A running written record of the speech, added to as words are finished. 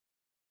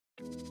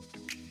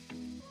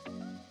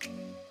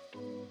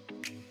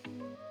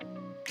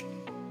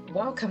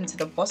Welcome to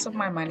the Boss of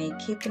My Money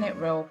Keeping It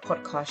Real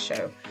podcast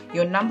show,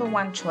 your number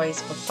one choice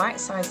for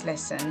bite-sized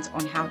lessons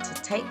on how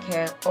to take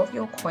care of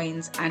your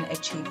coins and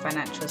achieve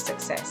financial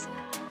success.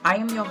 I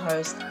am your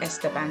host,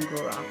 Esther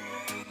Bangura,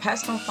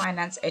 personal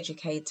finance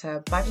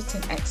educator,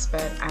 budgeting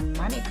expert, and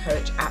money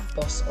coach at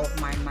Boss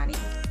of My Money.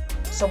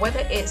 So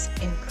whether it's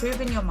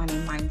improving your money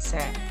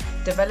mindset,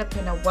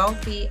 developing a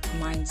wealthy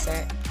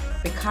mindset,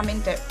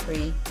 becoming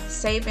debt-free,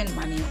 saving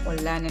money, or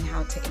learning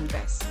how to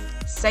invest,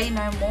 say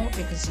no more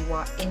because you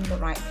are in the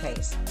right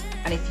place.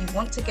 And if you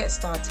want to get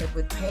started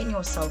with paying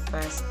yourself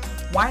first,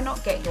 why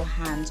not get your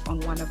hands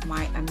on one of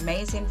my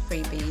amazing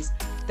freebies,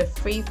 the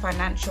free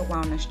financial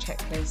wellness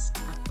checklist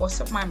at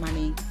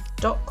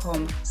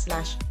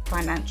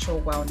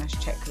bossofmymoney.com/financial wellness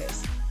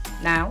checklist.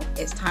 Now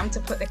it's time to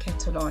put the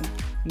kettle on,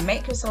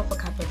 make yourself a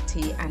cup of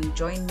tea, and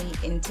join me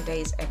in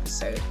today's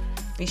episode.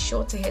 Be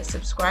sure to hit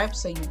subscribe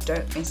so you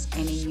don't miss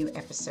any new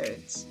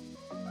episodes.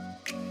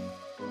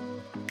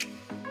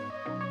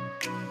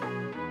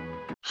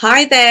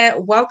 Hi there,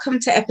 welcome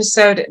to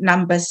episode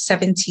number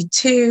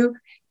 72.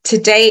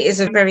 Today is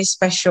a very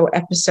special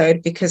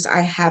episode because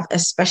I have a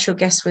special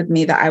guest with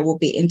me that I will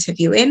be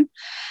interviewing,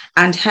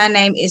 and her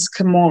name is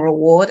Kimmora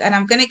Ward, and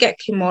I'm going to get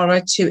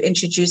Kimmora to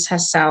introduce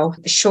herself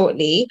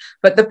shortly.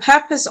 But the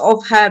purpose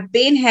of her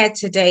being here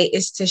today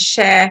is to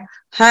share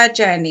her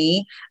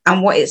journey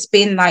and what it's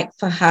been like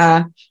for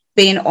her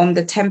being on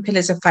the 10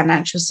 Pillars of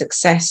Financial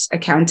Success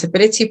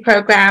Accountability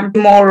Program.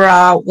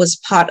 Kimmora was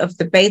part of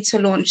the beta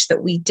launch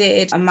that we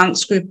did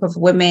amongst a group of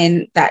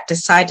women that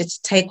decided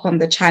to take on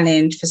the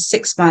challenge for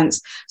 6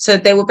 months. So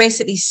they were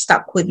basically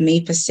stuck with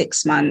me for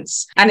 6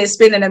 months. And it's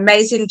been an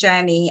amazing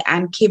journey.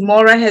 And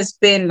Kimmora has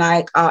been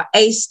like our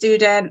A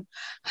student.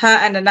 Her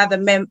and another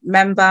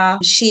member,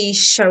 she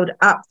showed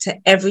up to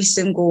every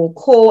single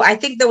call. I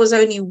think there was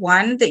only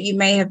one that you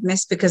may have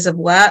missed because of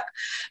work,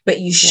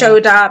 but you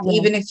showed up,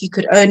 even if you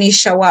could only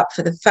show up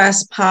for the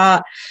first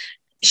part.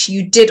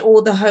 You did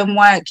all the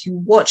homework, you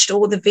watched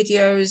all the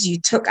videos, you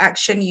took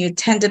action, you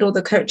attended all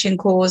the coaching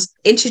calls.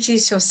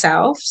 Introduce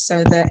yourself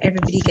so that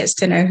everybody gets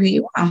to know who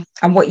you are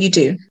and what you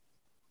do.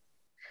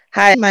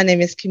 Hi, my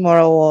name is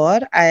Kimmora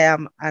Ward. I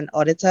am an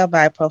auditor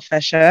by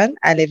profession.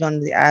 I live on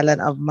the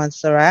island of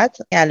Montserrat.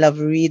 I love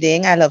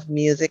reading. I love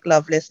music,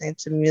 love listening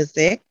to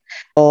music.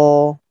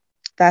 So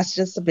that's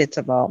just a bit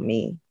about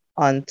me.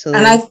 On to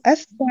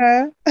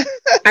Esther.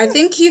 I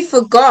think you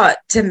forgot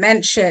to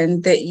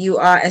mention that you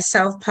are a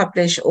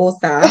self-published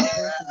author.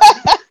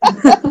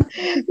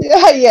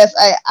 Yes,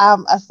 I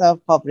am a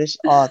self-published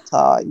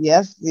author.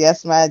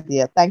 Yes, my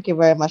dear. Thank you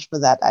very much for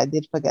that. I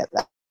did forget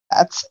that.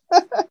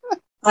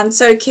 And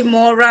so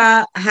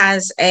Kimmora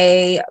has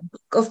a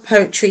book of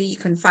poetry. You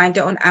can find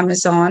it on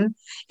Amazon.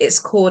 It's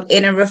called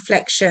Inner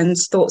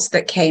Reflections, Thoughts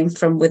That Came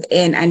From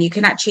Within. And you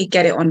can actually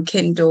get it on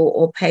Kindle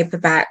or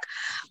paperback.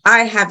 I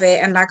have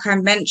it. And like I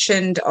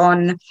mentioned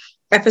on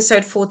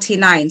episode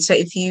 49. So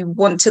if you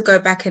want to go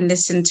back and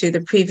listen to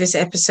the previous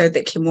episode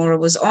that Kimmora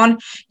was on,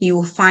 you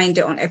will find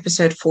it on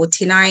episode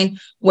 49,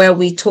 where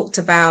we talked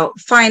about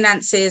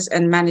finances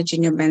and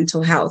managing your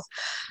mental health.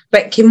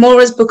 But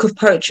Kimmora's book of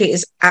poetry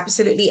is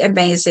absolutely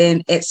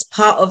amazing. It's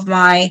part of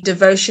my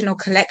devotional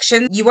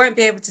collection. You won't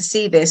be able to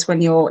see this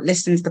when you're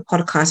listening to the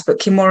podcast, but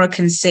Kimmora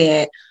can see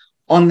it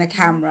on the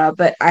camera.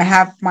 But I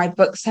have my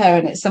books here,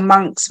 and it's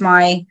amongst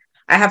I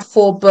have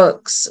 4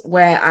 books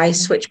where I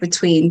switch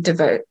between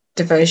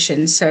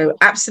devotion. So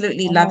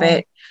absolutely love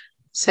it.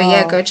 So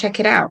yeah, go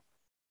check it out.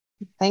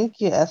 Thank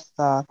you,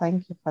 Esther.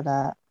 Thank you for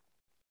that.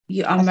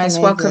 You are most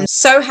welcome.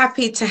 So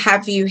happy to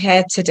have you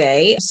here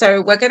today.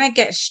 So we're going to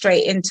get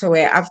straight into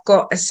it. I've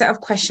got a set of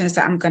questions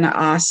that I'm going to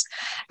ask,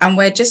 and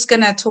we're just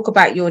going to talk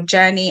about your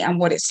journey and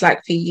what it's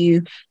like for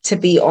you to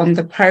be on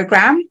the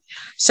program.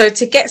 So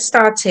to get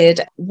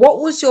started,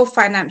 what was your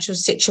financial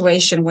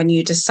situation when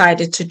you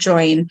decided to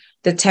join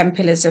the 10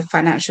 Pillars of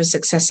Financial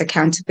Success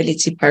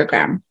Accountability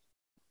Program?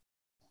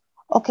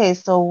 Okay,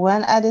 so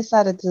when I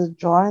decided to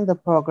join the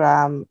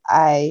program,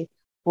 I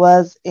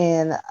was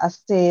in a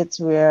state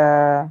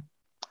where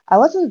I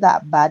wasn't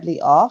that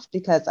badly off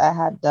because I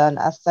had done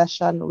a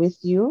session with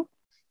you,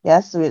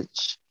 yes,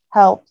 which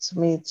helped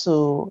me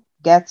to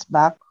get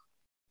back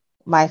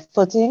my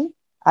footing.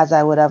 As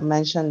I would have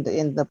mentioned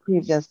in the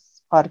previous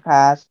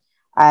podcast,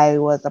 I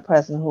was a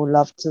person who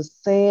loved to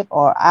save,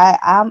 or I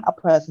am a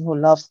person who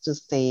loves to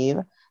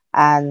save.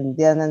 And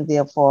then and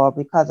therefore,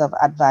 because of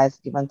advice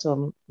given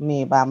to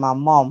me by my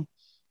mom,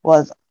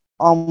 was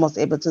almost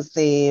able to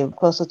save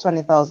close to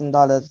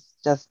 $20,000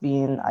 just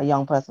being a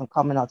young person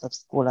coming out of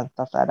school and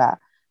stuff like that.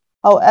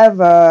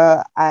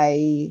 However,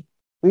 I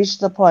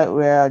reached the point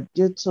where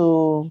due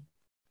to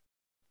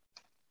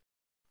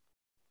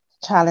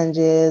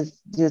challenges,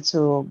 due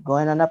to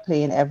going on a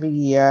plane every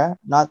year,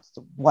 not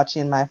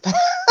watching my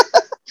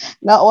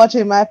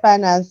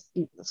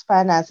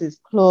finances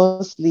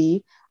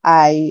closely,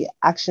 I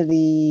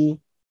actually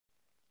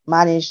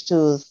managed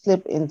to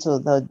slip into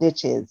the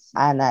ditches,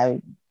 and I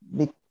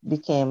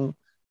became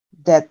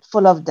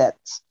full of debt.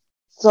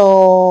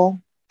 So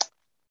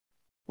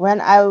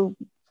when I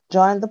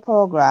joined the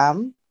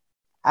program,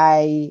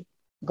 I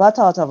got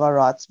out of a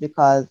rut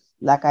because,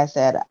 like I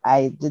said,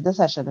 I did the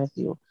session with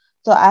you.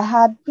 So I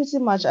had pretty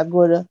much a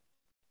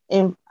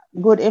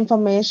good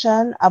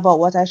information about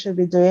what I should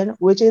be doing,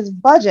 which is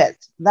budget.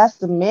 That's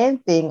the main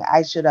thing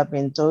I should have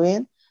been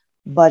doing,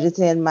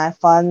 budgeting my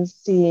funds,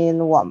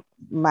 seeing what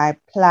my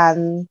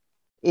plan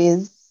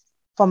is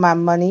for my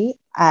money,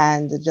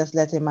 and just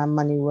letting my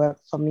money work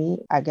for me.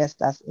 I guess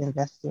that's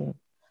investing.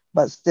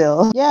 But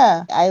still,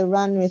 yeah, I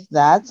ran with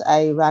that.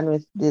 I ran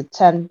with the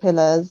 10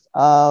 pillars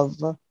of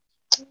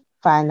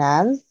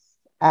finance,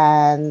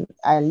 and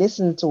I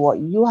listened to what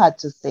you had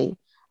to say.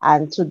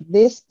 And to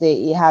this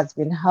day, it has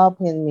been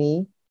helping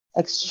me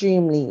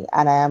extremely.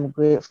 And I am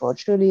grateful,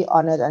 truly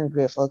honored and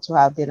grateful to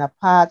have been a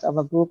part of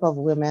a group of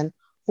women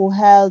who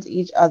held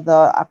each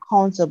other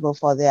accountable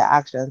for their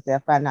actions, their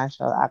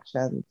financial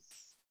actions.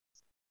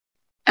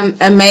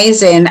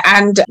 Amazing.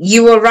 And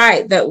you were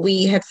right that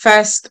we had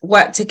first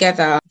worked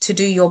together to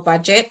do your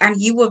budget, and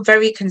you were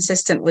very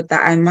consistent with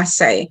that, I must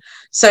say.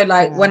 So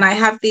like when I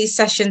have these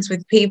sessions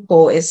with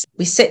people, is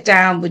we sit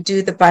down, we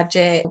do the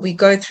budget, we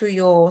go through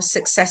your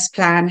success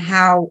plan,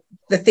 how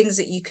the things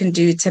that you can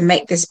do to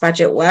make this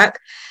budget work.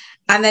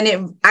 And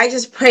then I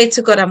just pray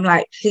to God, I'm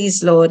like,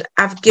 please, Lord,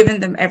 I've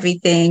given them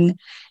everything.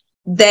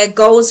 Their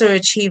goals are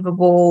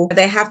achievable.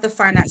 They have the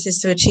finances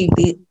to achieve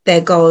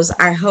their goals.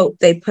 I hope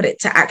they put it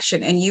to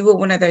action. And you were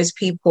one of those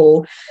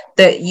people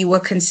that you were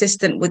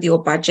consistent with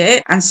your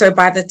budget. And so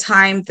by the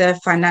time the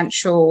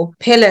financial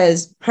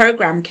pillars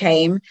program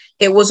came,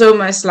 it was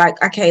almost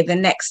like, okay, the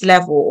next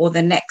level or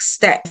the next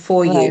step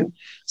for you.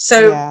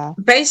 So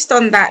based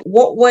on that,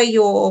 what were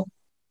your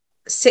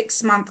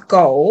 6-month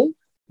goal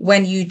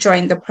when you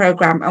joined the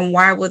program, and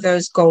why were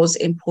those goals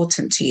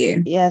important to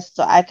you? Yes,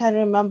 so I can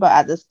remember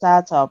at the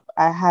startup,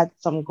 I had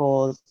some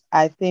goals.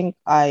 I think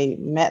I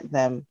met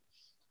them.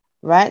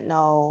 Right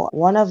now,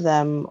 one of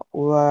them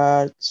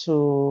were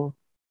to,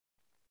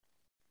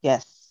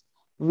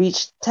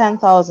 reach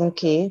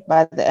 10,000K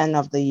by the end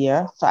of the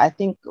year. So I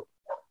think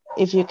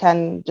if you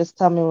can just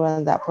tell me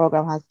when that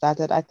program has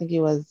started, I think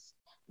it was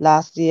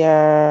last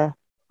year,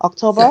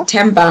 October?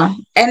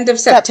 End of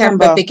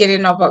September,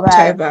 beginning of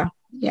October. Right.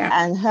 Yeah.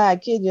 And I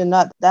kid you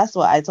not, that's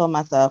what I told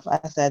myself. I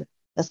said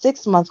the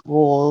 6-month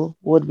goal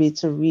would be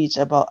to reach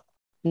 10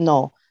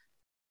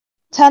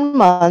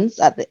 months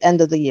at the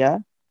end of the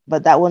year,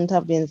 but that wouldn't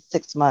have been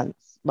 6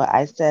 months. But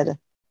I said,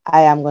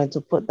 I am going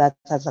to put that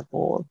as a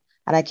goal.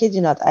 And I kid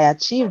you not, I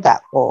achieved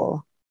that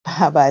goal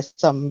by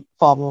some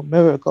form of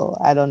miracle.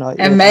 I don't know.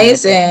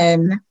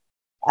 Amazing.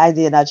 I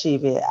did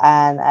achieve it.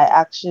 And I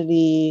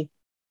actually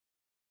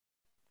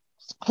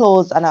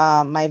closed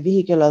on my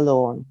vehicular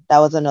loan. That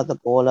was another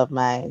goal of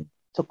mine,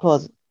 to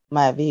close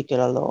my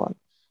vehicular loan.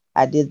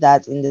 I did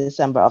that in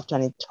December of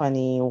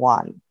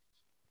 2021.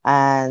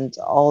 And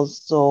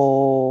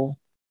also,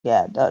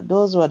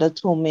 those were the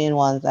two main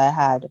ones I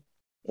had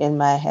in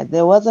my head.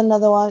 There was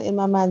another one in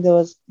my mind.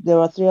 There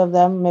were 3 of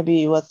them.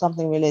 Maybe it was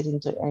something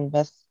relating to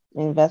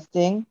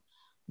investing,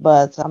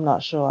 but I'm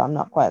not sure. I'm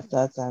not quite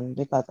certain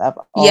because I've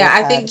always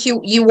I think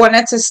you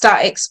wanted to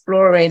start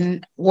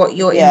exploring what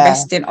your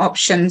investing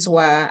options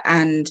were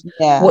and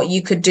what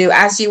you could do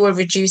as you were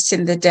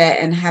reducing the debt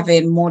and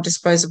having more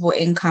disposable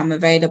income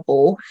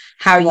available,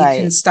 how you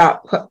can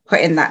start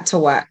putting that to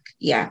work.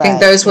 I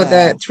think those were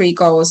the 3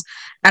 goals.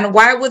 And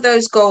why were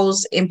those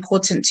goals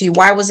important to you?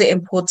 Why was it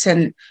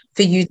important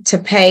for you to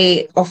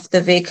pay off the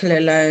vehicular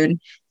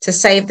loan, to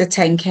save the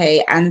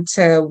 10K, and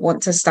to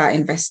want to start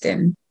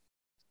investing?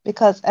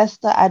 Because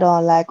Esther, I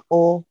don't like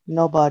owe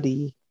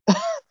nobody.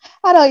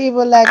 I don't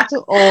even like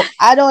to owe.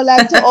 I don't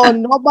like to owe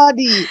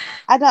nobody.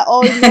 I don't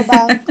owe no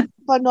bank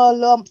for no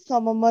lump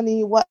sum of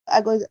money.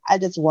 I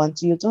just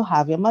want you to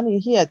have your money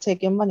here.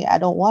 Take your money. I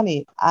don't want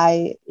it.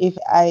 If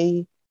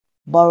I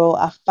borrow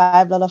a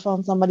 $5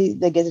 from somebody,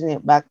 they're getting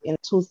it back in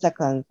 2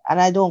 seconds.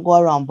 And I don't go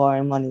around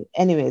borrowing money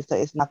anyway, so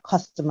it's not a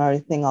customary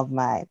thing of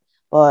mine.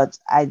 But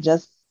I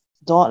just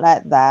don't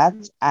like that.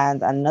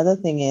 And another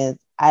thing is,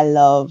 I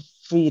love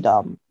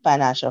freedom,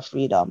 financial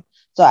freedom.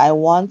 So I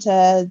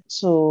wanted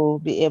to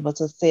be able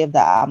to save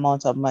that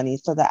amount of money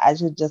so that I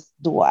should just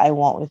do what I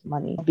want with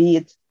money, be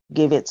it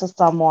give it to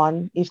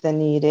someone if they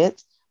need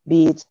it,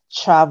 be it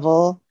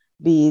travel,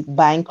 be it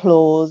buying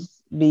clothes,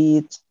 be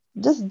it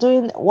just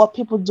doing what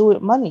people do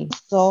with money.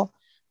 So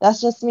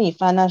that's just me,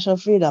 financial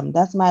freedom.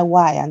 That's my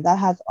why. And that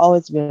has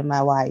always been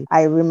my why.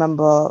 I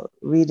remember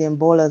reading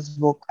Bowler's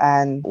book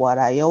and what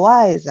are your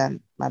whys?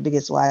 And my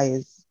biggest why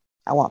is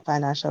I want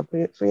financial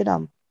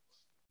freedom.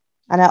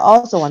 And I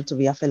also want to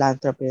be a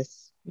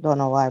philanthropist. Don't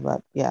know why,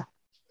 but yeah.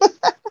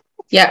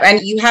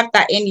 And you have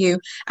that in you.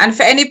 And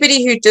for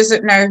anybody who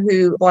doesn't know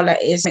who Bola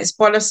is, it's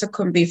Bola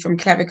Sukumbi from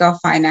Clever Girl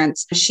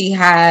Finance. She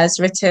has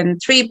written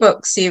 3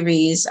 book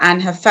series,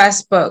 and her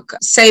first book,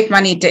 Save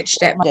Money, Ditch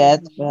Debt.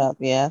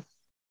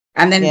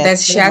 And then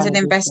she has an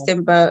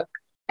investing book,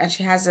 and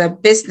she has a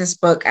business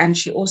book, and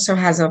she also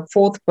has a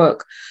 4th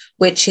book,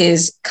 which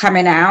is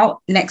coming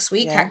out next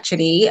week,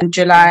 actually, in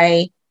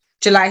July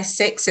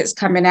 6th, it's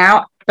coming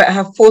out. but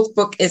her fourth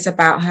book is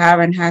about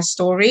her and her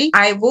story.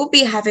 I will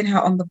be having her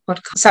on the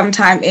podcast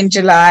sometime in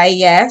July.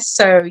 Yes.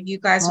 So you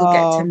guys will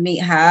get to Oh, meet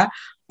her.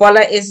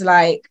 Bola is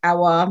like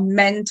our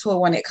mentor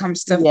when it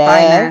comes to yes.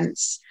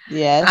 finance.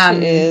 Yes, she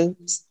Um,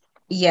 is.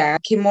 yeah,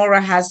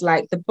 Kimmora has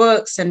like the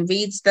books and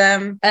reads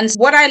them. And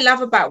what I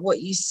love about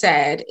what you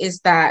said is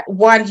that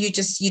one,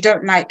 you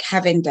don't like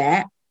having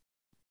debt,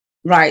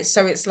 right?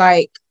 So it's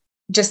like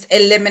just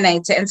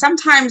eliminate it. And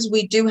sometimes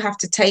we do have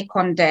to take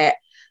on debt,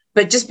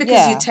 but just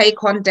because you Yeah.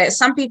 take on debt,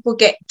 some people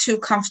get too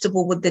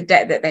comfortable with the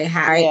debt that they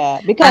have, right?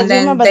 Yeah. And Because you then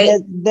remember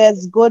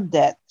there's good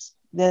debt.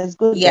 There's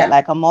good debt, yeah,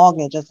 like a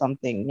mortgage or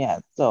something. Yeah.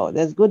 So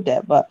there's good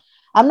debt. But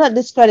I'm not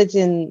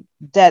discrediting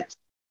debt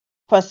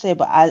per se,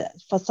 but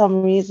for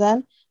some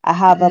reason, I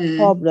have a mm,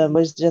 problem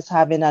with just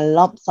having a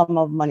lump sum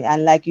of money.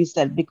 And like you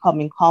said,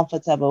 becoming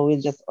comfortable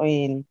with just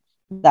owing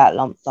that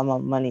lump sum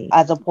of money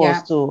as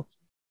yeah. opposed to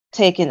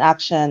taking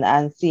action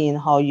and seeing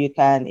how you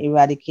can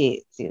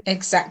eradicate it.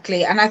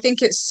 Exactly. And I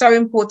think it's so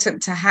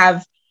important to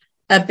have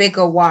a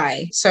bigger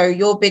why. So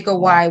your bigger Yeah.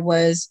 why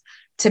was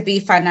to be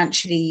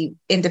financially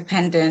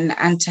independent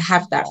and to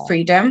have that Yeah.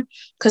 freedom.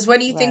 Because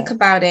when you think Right.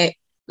 about it,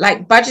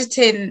 like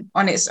budgeting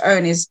on its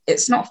own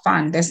it's not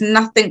fun. There's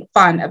nothing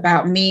fun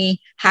about me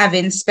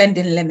having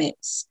spending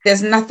limits.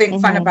 There's nothing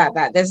fun Mm-hmm. about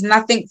that. There's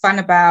nothing fun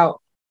about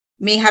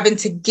me having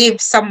to give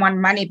someone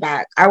money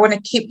back. I want to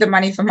keep the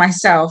money for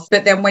myself.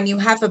 But then when you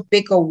have a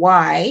bigger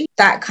why,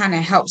 that kind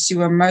of helps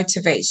you and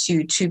motivates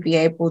you to be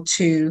able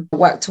to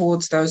work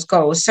towards those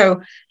goals.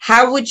 So,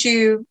 how would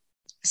you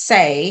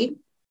say,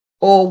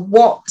 or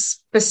what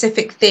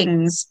specific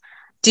things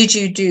did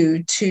you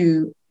do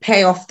to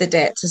pay off the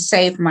debt, to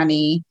save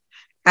money,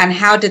 and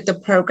how did the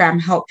program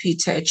help you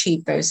to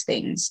achieve those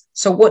things?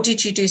 So what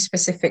did you do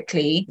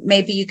specifically?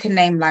 Maybe you can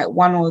name like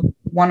one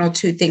or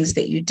two things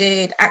that you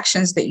did,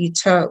 actions that you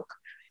took,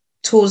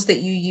 tools that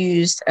you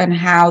used, and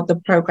how the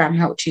program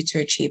helped you to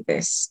achieve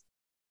this.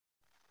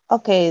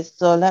 Okay,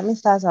 so let me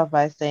start off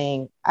by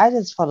saying I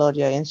just followed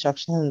your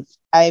instructions.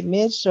 I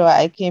made sure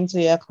I came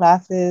to your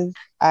classes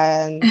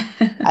and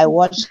I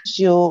watched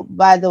you.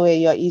 By the way,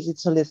 you're easy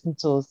to listen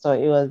to, so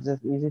it was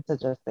just easy to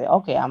just say,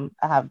 okay,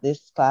 I have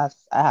this class,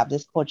 I have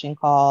this coaching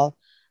call,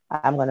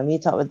 I'm gonna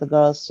meet up with the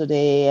girls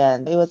today,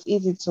 and it was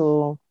easy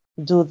to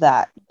do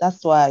that.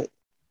 That's why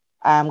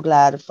I'm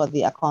glad for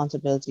the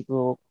accountability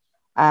group.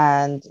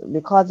 And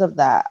because of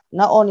that,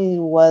 not only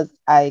was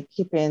I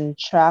keeping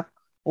track,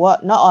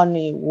 not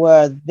only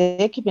were they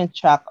keeping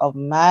track of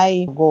my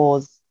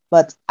goals,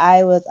 but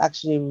I was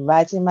actually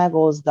writing my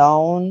goals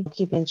down,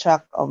 keeping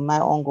track of my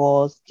own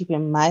goals,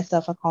 keeping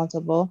myself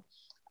accountable.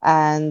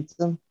 And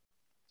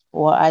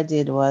what I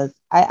did was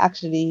I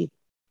actually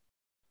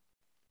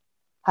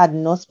had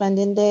no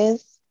spending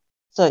days.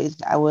 So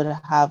I would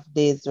have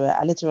days where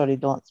I literally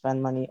don't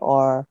spend money,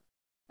 or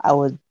I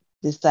would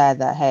decide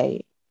that,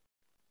 hey,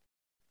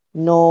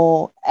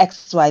 no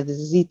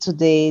XYZ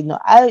today. No,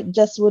 I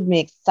just would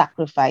make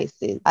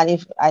sacrifices. And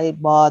if I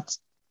bought,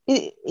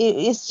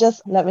 it's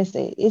just, let me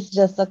say, it's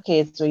just a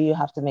case where you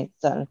have to make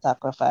certain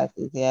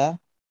sacrifices. Yeah.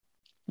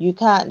 You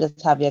can't just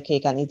have your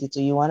cake and eat it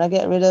too. You want to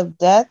get rid of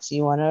debt.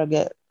 You want to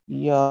get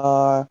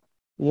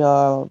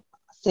your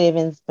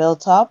savings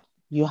built up.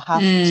 You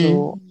have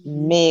to Mm,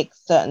 make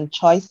certain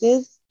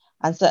choices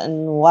and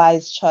certain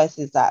wise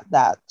choices at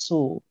that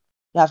too.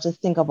 You have to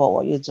think about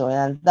what you're doing,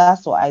 and that's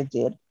what I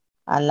did.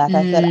 And like I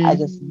said, I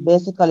just mm,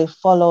 basically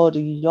followed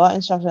your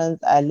instructions.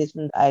 I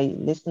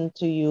listened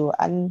to you,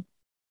 and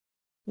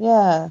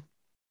yeah,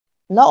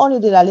 not only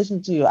did I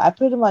listen to you, I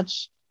pretty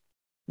much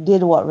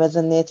did what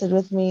resonated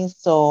with me.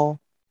 So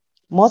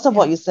most of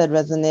what yeah. you said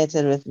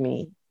resonated with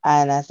me.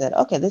 And I said,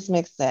 okay, this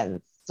makes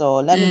sense. So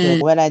let me do it.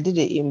 Mm, When I did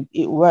it,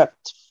 it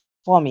worked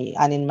for me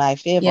and in my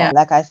favor. yeah.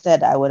 Like I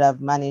said, I would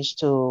have managed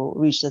to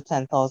reach the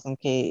 10,000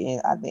 K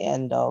at the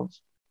end of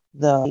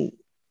the.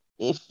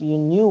 If you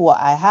knew what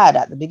I had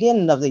at the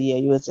beginning of the year,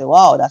 you would say,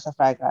 wow, that's a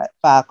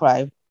far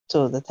cry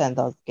to the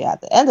 10,000 K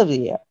at the end of the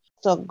year.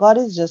 So God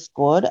is just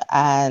good.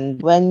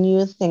 And when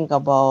you think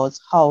about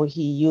how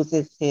he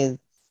uses his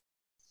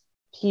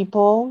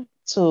people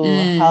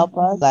to Mm, help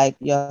us, like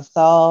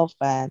yourself.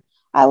 And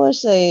I would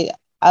say,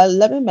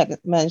 let me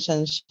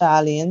mention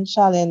Charlene.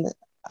 Charlene,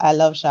 I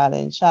love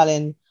Charlene.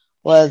 Charlene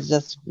was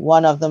just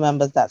one of the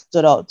members that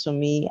stood out to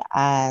me,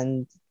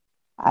 and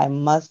I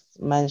must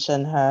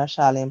mention her,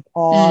 Charlene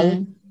Paul.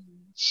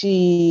 mm.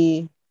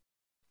 She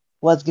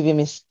was giving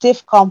me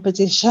stiff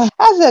competition.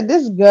 I said,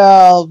 this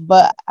girl,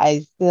 but I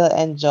still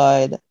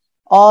enjoyed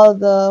all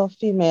the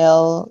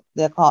female,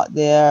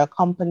 their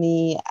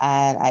company,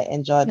 and I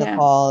enjoyed the Yeah.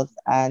 calls,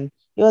 and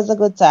it was a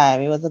good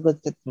time. It was a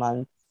good 6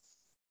 months.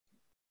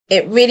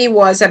 It really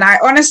was. And I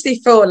honestly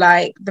feel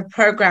like the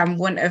program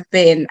wouldn't have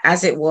been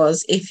as it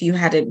was if you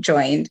hadn't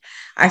joined.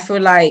 I feel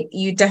like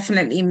you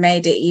definitely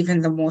made it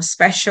even the more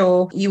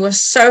special. You were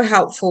so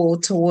helpful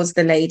towards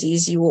the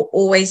ladies. You were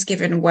always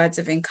giving words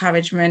of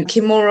encouragement.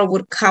 Kimmora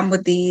would come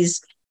with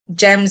these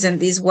gems and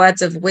these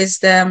words of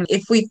wisdom.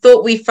 If we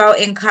thought we felt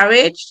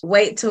encouraged,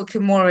 wait till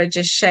Kimmora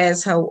just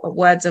shares her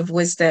words of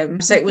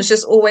wisdom. So it was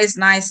just always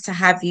nice to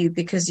have you,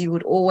 because you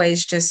would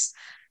always just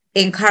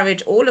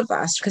encourage all of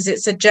us, because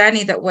it's a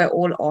journey that we're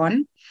all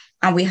on,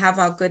 and we have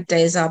our good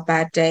days, our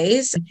bad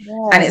days.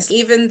 And it's,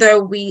 even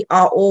though we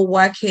are all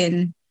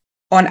working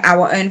on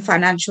our own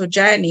financial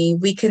journey,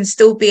 we can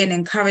still be an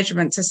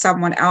encouragement to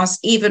someone else,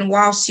 even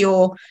whilst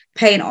you're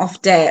paying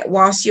off debt,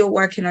 whilst you're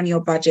working on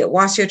your budget,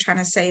 whilst you're trying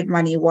to save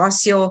money,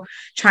 whilst you're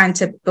trying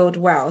to build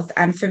wealth.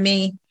 And for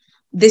me,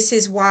 this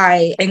is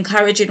why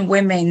encouraging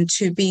women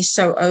to be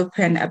so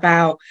open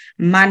about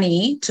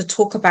money, to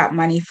talk about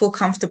money, feel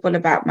comfortable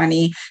about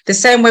money, the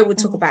same way we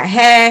talk about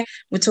hair,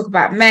 we talk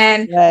about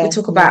men, we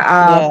talk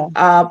about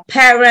our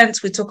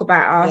parents, we talk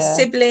about our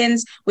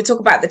siblings, we talk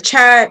about the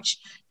church,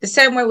 the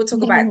same way we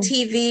talk about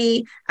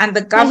TV and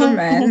the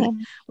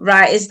government,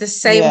 right, is the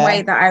same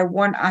way that I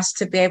want us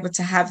to be able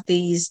to have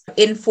these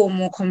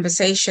informal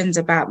conversations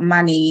about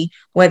money,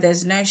 where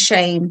there's no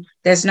shame,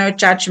 there's no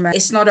judgment.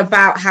 It's not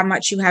about how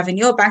much you have in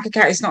your bank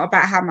account. It's not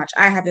about how much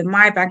I have in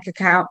my bank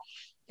account.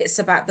 It's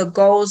about the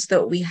goals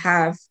that we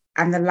have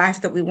and the life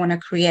that we want to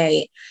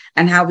create,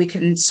 and how we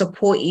can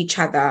support each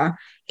other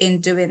in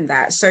doing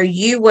that. So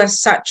you were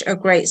such a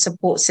great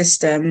support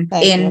system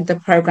in the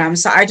program.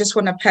 So I just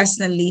want to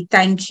personally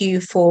thank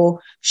you for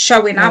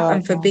showing up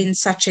and for being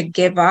such a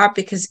giver,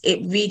 because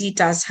it really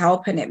does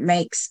help, and it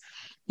makes,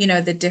 you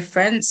know, the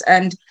difference.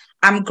 And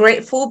I'm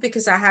grateful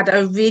because I had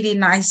a really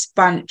nice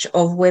bunch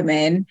of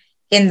women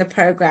in the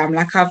program.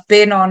 Like, I've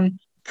been on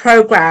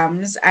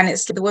programs and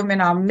it's the women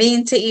are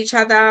mean to each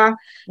other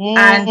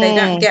and they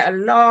don't get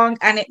along,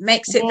 and it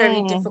makes it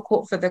very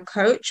difficult for the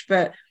coach.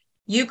 But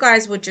you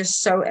guys were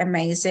just so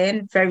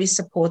amazing, very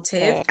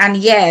supportive. And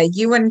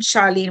you and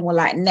Charlene were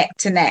like neck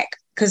to neck,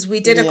 because we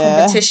did a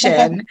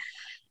competition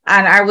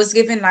and I was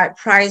given like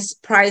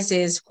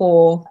prizes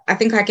for, I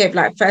think I gave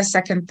like first,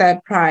 second,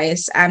 third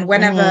prize. And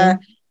whenever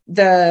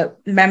the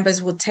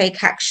members would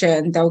take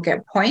action, they'll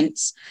get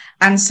points.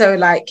 And so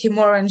like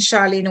Kimmora and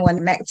Charlene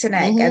went neck to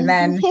neck. And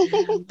then,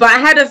 but I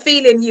had a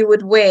feeling you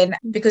would win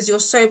because you're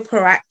so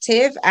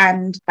proactive.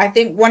 And I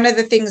think one of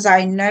the things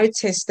I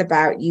noticed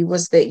about you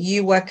was that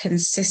you were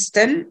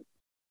consistent.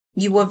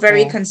 You were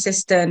very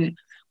consistent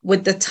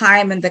with the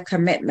time and the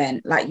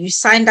commitment. Like, you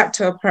signed up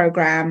to a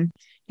program,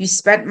 you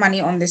spent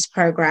money on this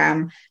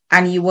program,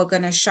 and you were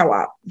going to show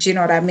up. Do you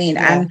know what I mean?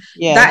 And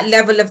that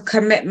level of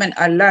commitment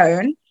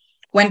alone,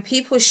 when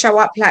people show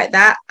up like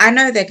that, I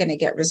know they're going to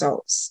get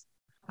results.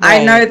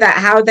 I know that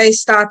how they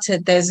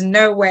started, there's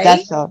no way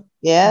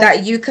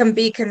that you can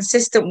be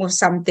consistent with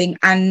something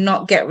and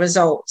not get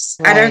results.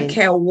 I don't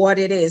care what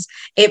it is.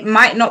 It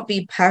might not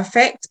be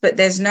perfect, but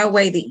there's no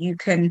way that you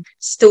can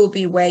still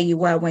be where you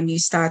were when you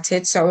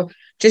started. So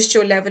just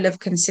your level of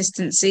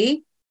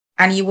consistency,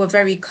 and you were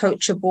very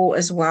coachable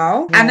as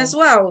well. And as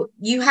well,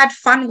 you had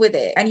fun with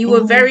it, and you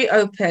were very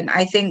open.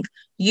 I think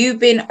you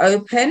being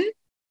open,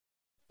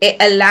 it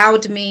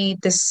allowed me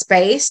the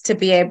space to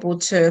be able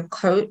to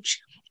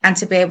coach and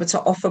to be able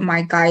to offer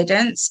my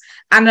guidance.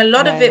 And a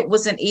lot of it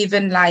wasn't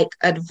even like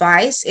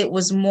advice. It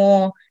was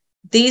more,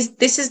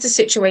 this is the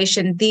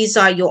situation. These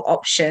are your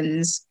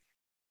options.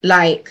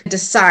 Like,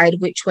 decide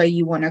which way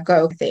you want to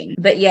go thing.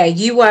 But yeah,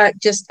 you were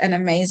just an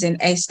amazing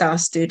A-star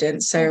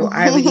student. So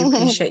I really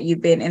appreciate you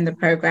being in the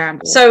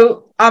program.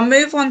 So I'll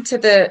move on to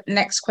the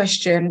next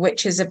question,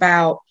 which is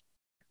about,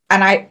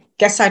 and I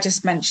guess I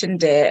just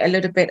mentioned it a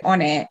little bit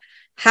on it.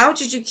 How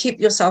did you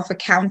keep yourself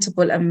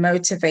accountable and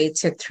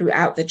motivated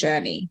throughout the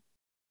journey?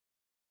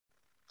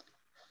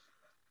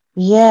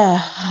 You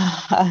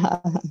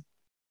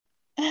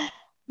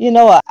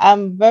know what?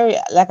 I'm very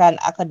like an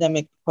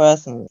academic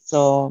person.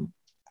 So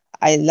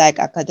I like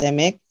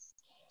academics,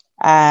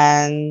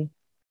 and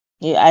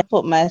I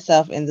put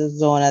myself in the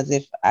zone as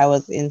if I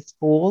was in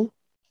school.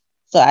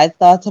 So I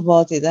thought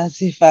about it as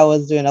if I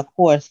was doing a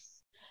course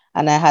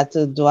and I had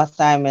to do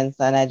assignments,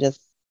 and I just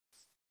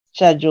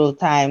schedule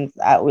times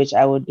at which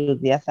I would do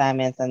the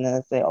assignments, and then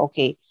I say,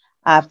 okay,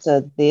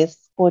 after this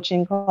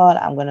coaching call,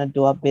 I'm gonna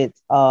do a bit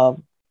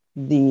of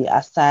the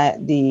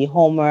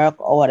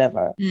homework or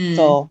whatever.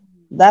 So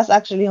that's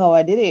actually how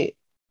I did it.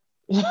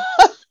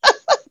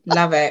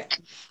 Love it.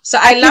 So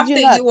I love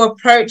that you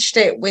approached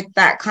it with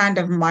that kind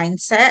of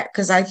mindset,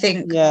 because I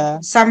think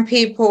some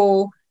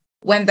people,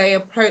 when they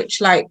approach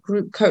like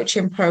group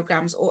coaching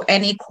programs or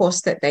any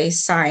course that they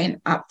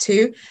sign up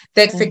to,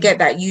 they forget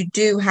that you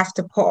do have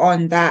to put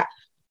on that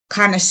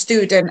kind of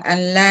student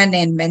and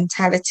learning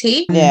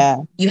mentality.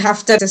 You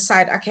have to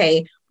decide,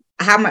 okay,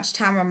 how much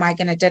time am I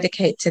going to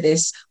dedicate to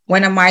this?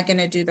 When am I going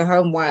to do the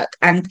homework,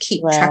 and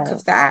keep track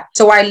of that?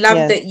 So I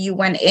love that you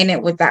went in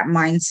it with that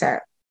mindset.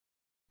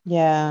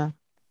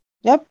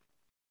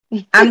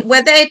 And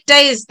were there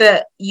days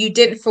that you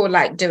didn't feel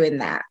like doing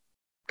that?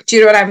 Do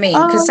you know what I mean?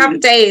 Because some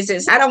days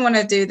it's, I don't want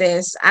to do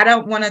this. I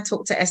don't want to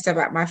talk to Esther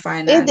about my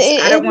finance.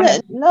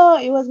 No,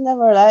 it was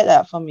never like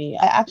that for me.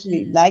 I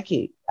actually like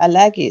it. I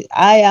like it.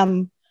 I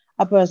am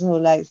a person who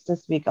likes to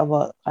speak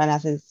about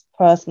finances,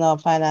 personal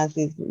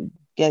finances,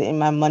 getting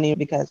my money,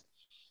 because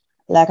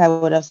like I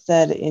would have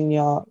said in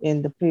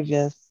the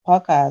previous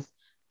podcast,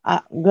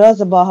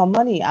 girls about her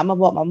money. I'm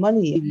about my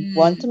money. I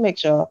want to make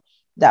sure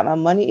that my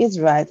money is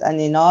right, and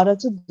in order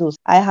to do,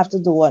 I have to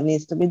do what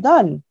needs to be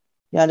done.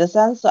 You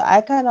understand? So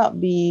I cannot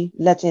be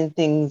letting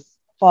things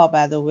fall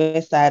by the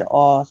wayside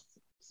or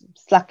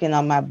slacking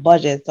on my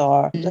budget,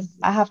 or just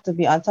I have to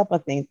be on top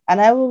of things. And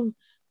I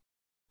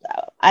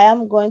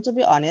am going to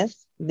be honest.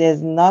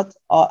 There's not,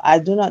 or I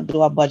do not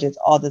do a budget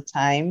all the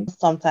time.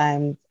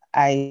 Sometimes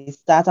I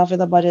start off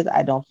with a budget.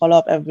 I don't follow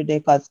up every day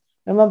because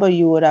remember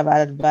you would have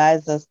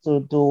advised us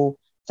to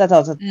set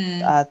out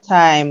a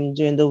time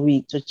during the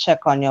week to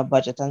check on your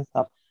budget and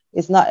stuff.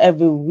 It's not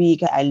every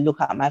week I look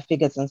at my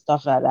figures and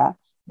stuff like that,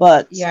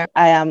 but Yeah.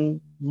 I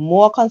am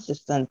more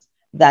consistent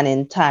than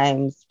in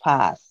times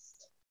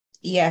past.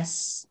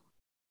 Yes.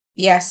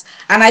 Yes.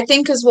 And I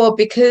think as well,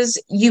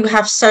 because you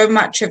have so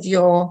much of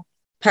your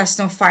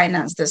personal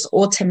finance that's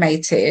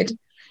automated,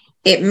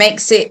 it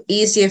makes it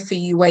easier for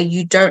you where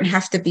you don't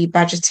have to be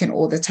budgeting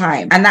all the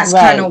time. And that's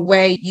kind Right, of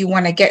where you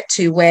want to get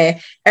to, where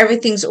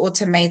everything's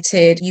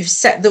automated. You've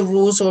set the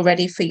rules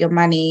already for your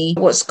money,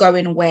 what's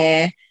going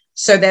where.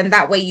 So then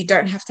that way you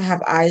don't have to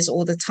have eyes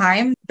all the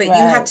time, but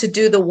you had right, to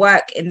do the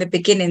work in the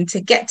beginning to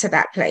get to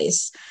that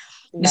place.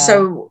 yeah,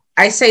 So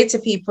I say to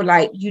people,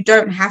 like, you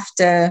don't have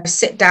to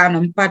sit down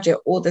and budget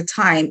all the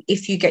time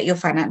if you get your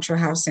financial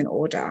house in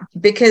order,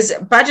 because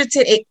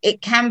budgeting,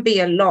 it can be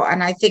a lot.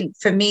 And I think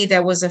for me,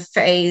 there was a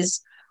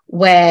phase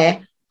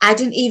where I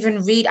didn't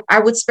even read, I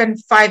would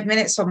spend 5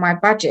 minutes on my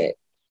budget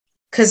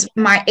because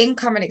my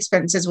income and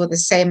expenses were the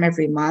same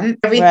every month.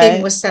 Everything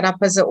right. was set up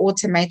as an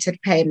automated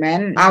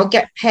payment. I'll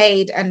get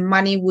paid and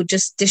money would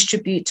just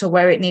distribute to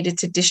where it needed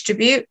to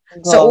distribute.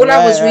 So Go all I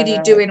right, was right, really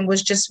right. doing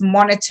was just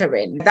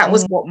monitoring. That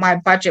was what my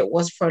budget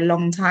was for a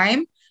long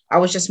time. I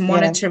was just Yeah,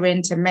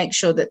 monitoring to make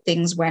sure that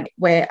things went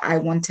where I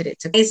wanted it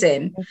to.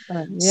 Amazing.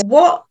 excellent. Yeah.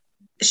 What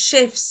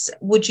shifts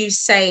would you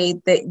say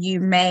that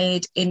you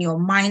made in your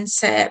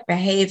mindset,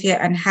 behavior,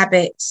 and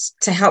habits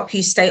to help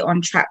you stay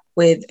on track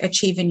with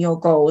achieving your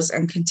goals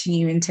and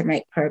continuing to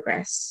make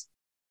progress?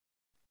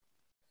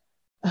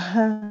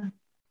 Do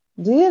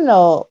you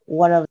know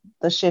one of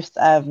the shifts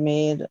I've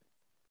made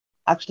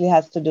actually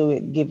has to do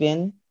with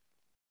giving?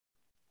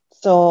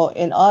 So,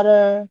 in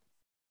order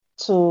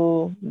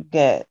to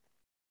get,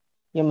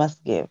 you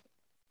must give.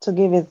 To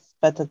give is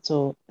better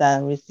to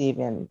than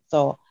receiving.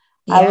 So,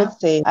 I would Yeah.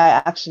 say I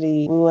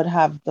actually, we would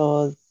have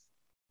those,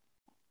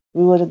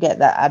 we would get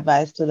that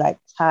advice to like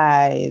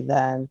tithe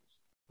and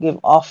give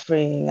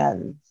offering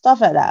and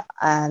stuff like that,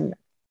 and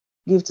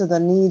give to the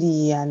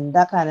needy and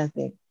that kind of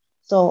thing.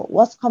 So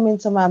what's coming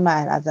to my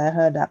mind as I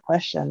heard that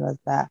question was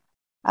that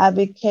I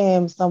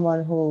became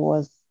someone who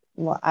was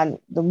more, and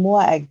the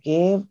more I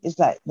gave, it's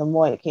like the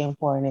more it came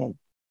pouring in.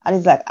 And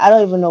it's like I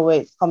don't even know where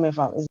it's coming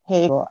from. It's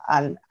here you go.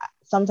 And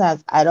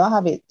sometimes I don't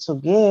have it to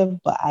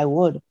give, but I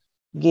would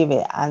give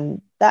it.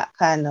 And that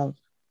kind of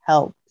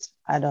helped.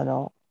 I don't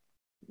know,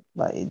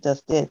 but it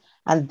just did.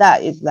 And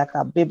that is like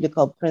a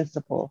biblical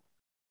principle.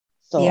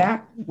 So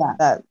Yeah.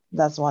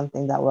 that's one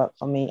thing that worked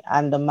for me.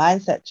 And the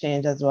mindset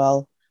change as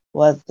well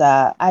was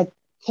that I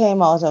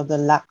came out of the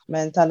lack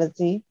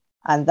mentality,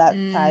 and that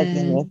ties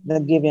in with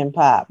the giving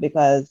part,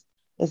 because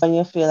it's when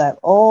you feel like,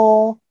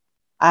 oh,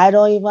 I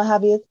don't even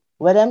have it.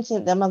 Where them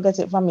think them will get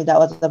it from me, that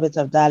was a bit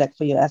of dialect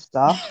for you,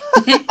 Esther.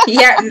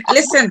 Yeah,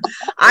 listen,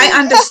 I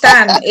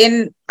understand.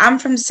 I'm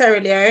from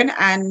Sierra Leone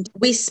and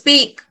we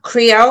speak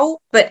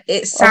Creole, but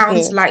it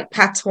sounds Okay, like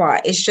patois.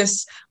 It's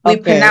just we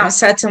okay. pronounce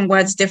certain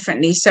words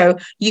differently. So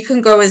you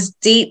can go as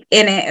deep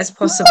in it as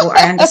possible.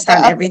 I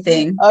understand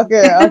everything.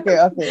 Okay, okay,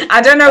 okay.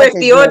 I don't know if Okay,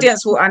 the good.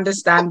 audience will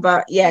understand,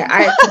 but yeah,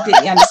 I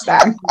completely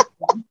understand.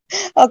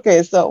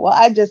 Okay, so what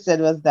I just said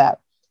was that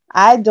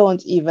I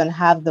don't even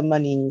have the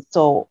money.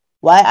 So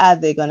why are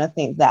they going to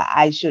think that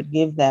I should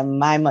give them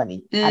my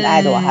money and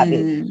I don't have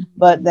it? Mm,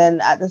 But then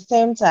at the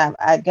same time,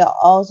 I get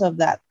out of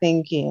that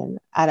thinking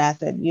and I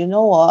said, you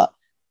know what?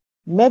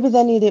 Maybe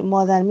they need it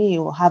more than me.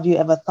 Have you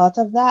ever thought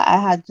of that? I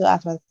had to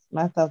ask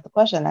myself the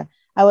question. And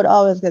I would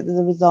always get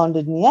the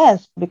resounding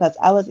yes, because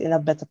I was in a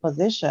better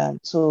position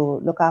to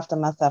look after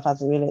myself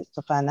as it relates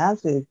to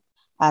finances.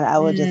 And I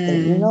would just say,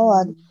 you know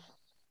what?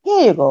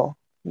 Here you go.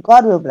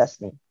 God will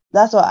bless me.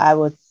 That's what I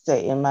would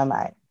say in my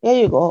mind. Here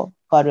you go.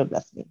 God will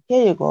bless me.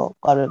 Here you go.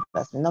 God will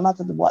bless me. No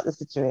matter what the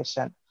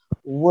situation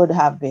would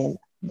have been,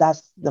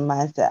 that's the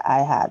mindset I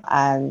had.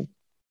 And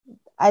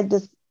I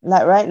just,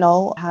 like right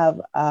now,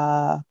 have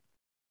a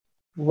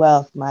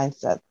wealth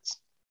mindset.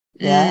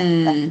 Yeah,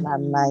 that's mm, my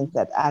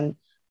mindset. And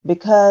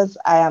because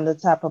I am the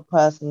type of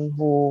person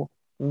who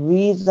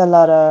reads a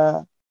lot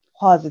of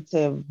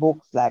positive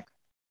books like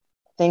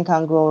Think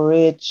and Grow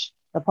Rich,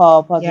 The Power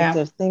of yeah.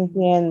 Positive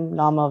Thinking,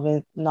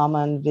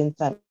 Norman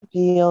Vincent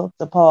Peale,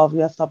 The Power of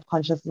Your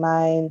Subconscious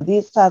Mind.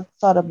 These sort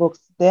of books,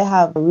 they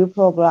have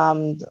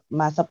reprogrammed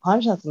my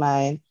subconscious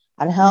mind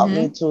and helped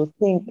me Mm-hmm. to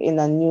think in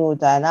a new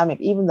dynamic.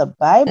 Even the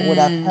Bible would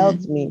have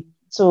helped me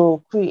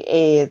to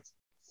create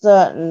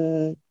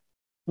certain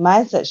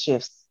mindset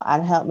shifts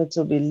and helped me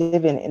to be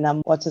living in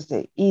a,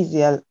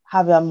 easier,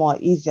 have a more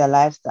easier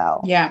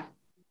lifestyle. Yeah.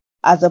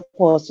 As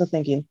opposed to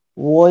thinking,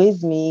 woe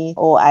is me,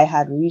 oh, I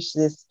had reached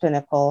this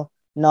pinnacle.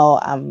 Now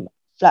I'm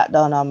flat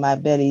down on my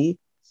belly,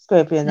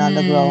 scraping on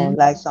the ground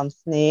like some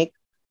snake.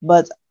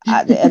 But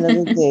at the end of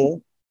the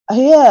day,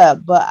 yeah,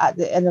 but at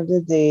the end of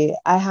the day,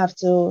 I have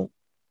to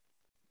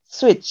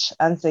switch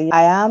and say,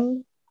 I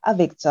am a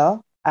victor.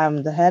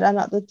 I'm the head and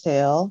not the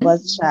tail.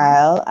 God's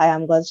child. I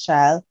am God's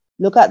child.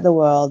 Look at the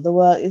world. The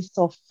world is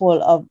so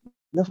full of,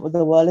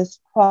 the world is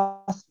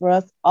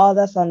prosperous. All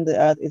that's on the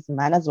earth is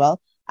mine as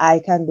well. I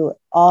can do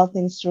all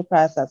things through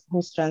Christ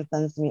who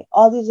strengthens me.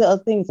 All these little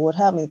things would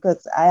help me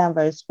because I am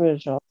very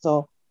spiritual.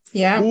 So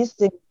Yeah. these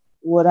things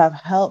would have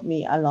helped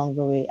me along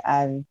the way.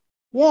 And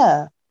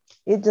yeah,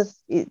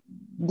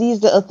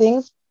 these little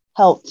things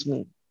helped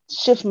me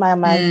shift my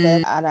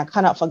mindset, and I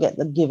cannot forget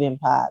the giving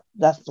part.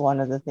 That's one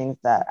of the things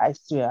that I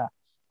swear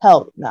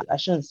helped. Not, I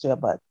shouldn't swear,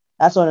 but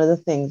that's one of the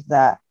things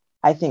that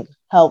I think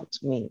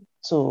helped me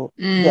to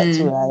get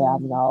to where I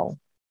am now.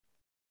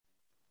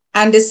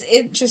 And it's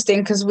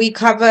interesting because we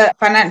cover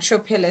financial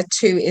pillar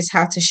 2 is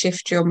how to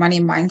shift your money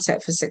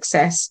mindset for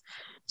success.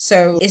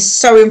 So it's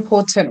so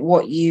important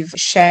what you've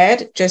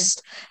shared.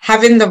 Just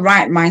having the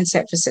right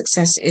mindset for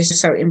success is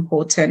so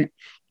important.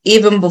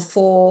 Even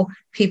before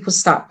people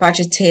start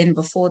budgeting,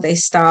 before they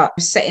start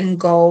setting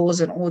goals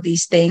and all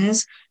these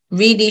things,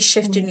 really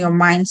shifting your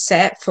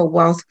mindset for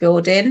wealth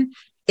building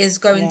is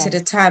going to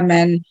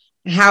determine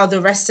how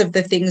the rest of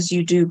the things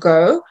you do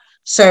go.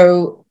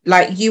 So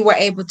like you were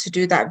able to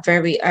do that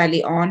very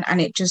early on,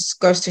 and it just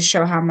goes to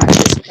show how much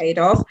it's paid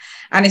off.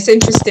 And it's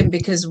interesting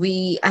because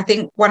I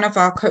think one of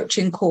our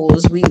coaching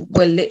calls, we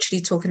were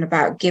literally talking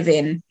about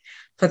giving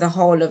for the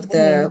whole of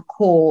the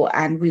call,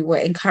 and we were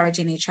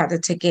encouraging each other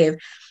to give.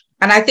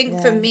 And I think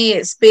for me,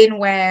 it's been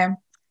where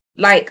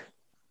like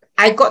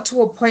I got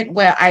to a point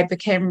where I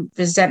became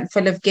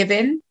resentful of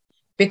giving,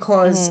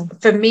 because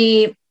for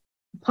me,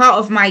 part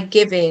of my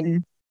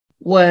giving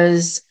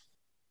was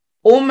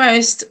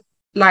almost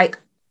like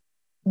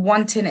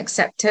wanting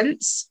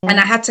acceptance, and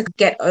I had to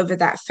get over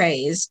that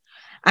phase.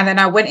 And then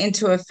I went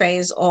into a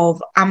phase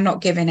of I'm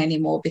not giving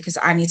anymore because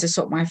I need to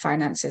sort my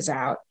finances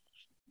out.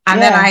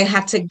 And then I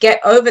had to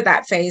get over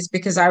that phase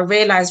because I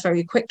realized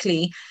very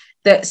quickly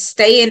that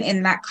staying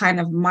in that kind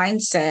of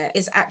mindset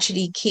is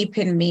actually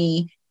keeping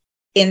me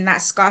in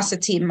that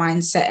scarcity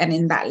mindset and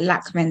in that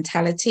lack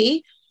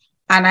mentality.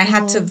 And I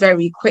had to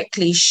very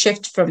quickly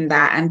shift from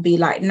that and be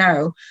like,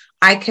 no,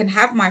 I can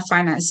have my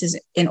finances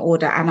in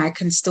order and I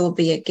can still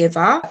be a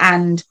giver.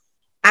 And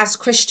as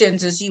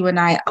Christians, as you and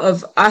I,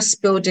 of us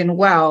building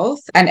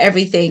wealth and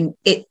everything,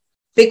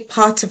 big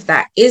part of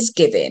that is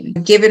giving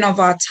of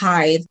our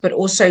tithe, but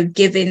also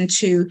giving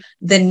to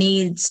the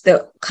needs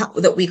that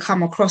we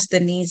come across, the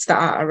needs that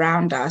are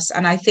around us.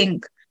 And I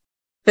think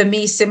for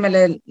me,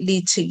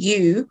 similarly to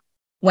you,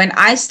 when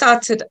I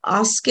started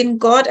asking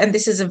God, and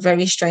this is a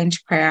very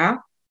strange prayer,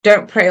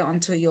 don't pray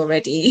until you're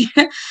ready.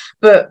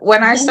 But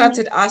when I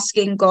started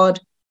asking God,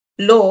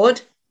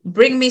 Lord,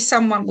 bring me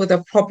someone with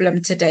a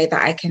problem today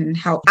that I can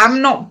help.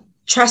 I'm not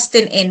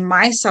trusting in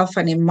myself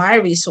and in my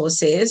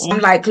resources. I'm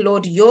like,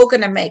 Lord, you're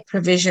going to make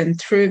provision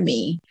through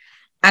me.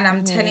 And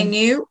I'm telling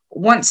you,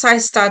 once I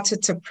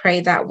started to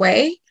pray that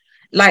way,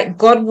 like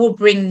God will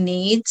bring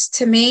needs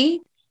to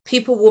me.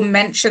 People will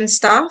mention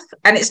stuff.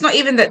 And it's not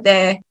even that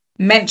they're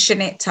mention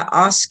it to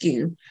ask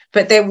you,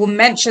 but they will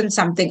mention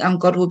something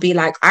and God will be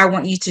like, I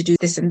want you to do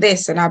this and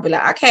this. And I'll be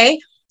like, okay,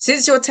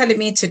 since you're telling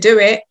me to do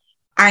it,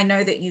 I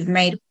know that you've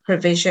made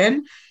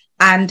provision.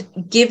 And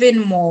giving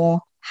more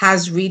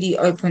has really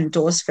opened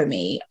doors for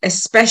me,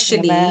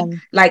 especially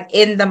like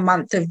in the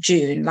month of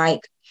June. Like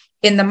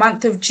in the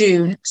month of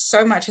June,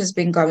 so much has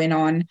been going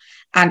on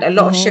and a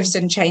lot of shifts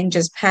and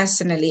changes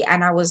personally.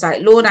 And I was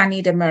like, Lord, I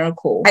need a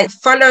miracle. I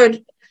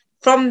followed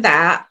from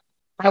that.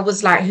 I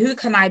was like, who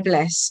can I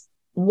bless?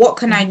 What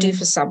can I do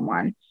for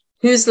someone?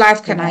 Whose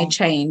life can I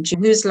change?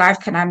 Whose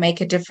life can I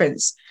make a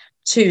difference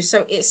to?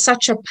 So it's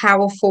such a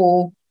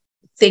powerful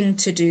thing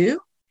to do.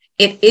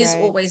 It is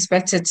always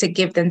better to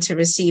give than to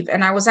receive.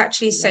 And I was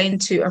actually saying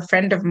to a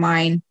friend of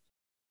mine,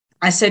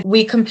 I said,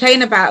 we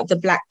complain about the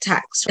black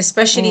tax,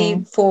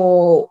 especially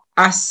for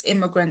us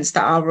immigrants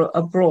that are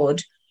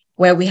abroad,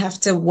 where we have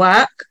to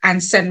work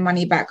and send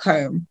money back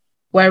home.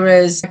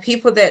 Whereas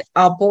people that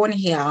are born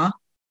here,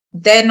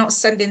 they're not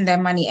sending their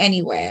money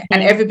anywhere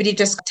and everybody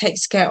just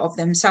takes care of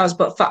themselves.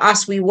 But for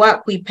us, we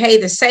work, we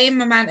pay the same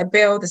amount of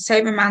bill, the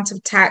same amount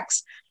of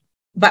tax,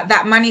 but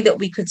that money that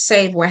we could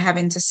save, we're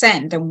having to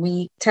send. And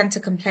we tend to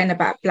complain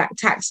about black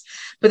tax.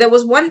 But there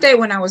was one day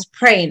when I was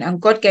praying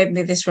and God gave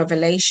me this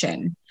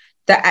revelation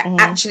that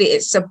actually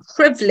it's a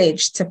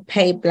privilege to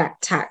pay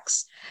black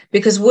tax.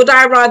 Because would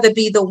I rather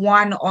be the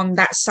one on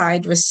that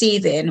side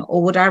receiving,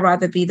 or would I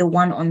rather be the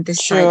one on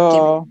this side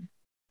giving?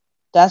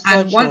 That's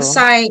so and once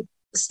I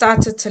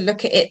started to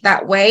look at it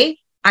that way,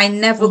 I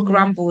never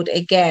grumbled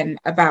again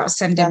about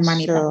sending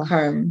money back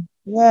home.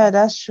 Yeah,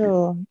 that's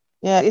true.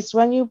 Yeah, it's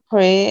when you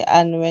pray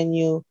and when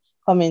you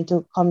come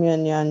into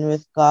communion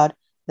with God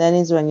then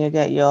is when you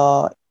get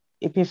your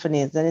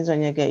epiphanies, then is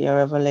when you get your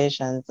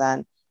revelations.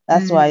 And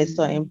that's why it's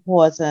so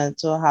important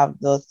to have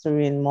those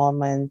serene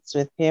moments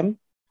with him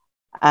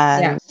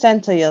and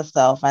center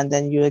yourself, and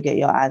then you will get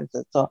your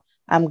answers. So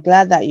I'm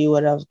glad that you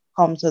would have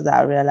come to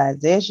that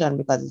realization,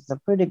 because it's a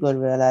pretty good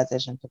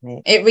realization to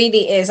make. It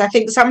really is. I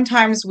think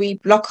sometimes we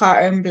block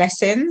our own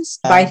blessings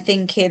by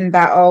thinking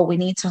that, oh, we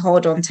need to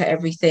hold on to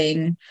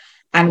everything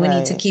and we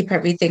need to keep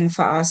everything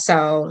for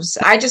ourselves.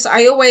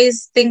 I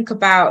always think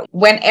about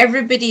when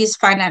everybody is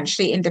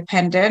financially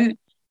independent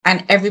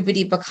and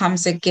everybody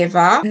becomes a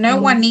giver, no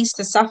one needs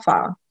to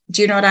suffer.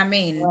 Do you know what I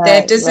mean?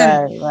 There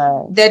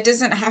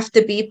doesn't have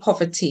to be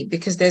poverty,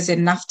 because there's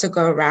enough to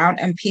go around,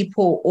 and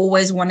people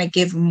always want to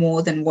give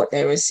more than what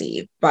they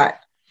receive. But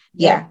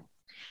yeah.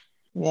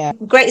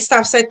 Great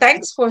stuff. So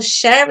thanks for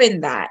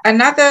sharing that.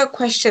 Another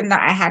question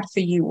that I had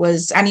for you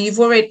was, and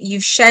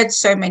you've shared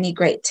so many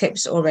great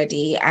tips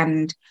already,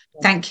 and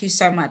thank you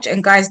so much.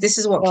 And guys, this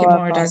is what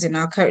Kimmora does in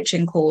our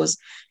coaching calls.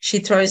 She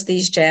throws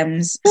these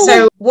gems.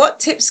 So what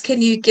tips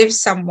can you give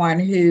someone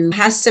who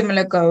has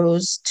similar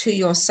goals to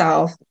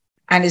yourself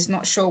and is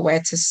not sure where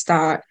to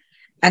start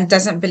and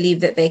doesn't believe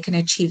that they can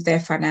achieve their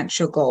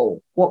financial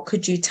goal? What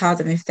could you tell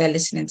them if they're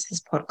listening to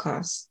this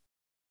podcast?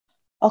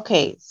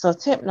 Okay, so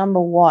tip number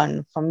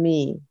one for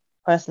me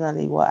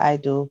personally, what I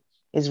do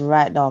is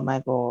write down my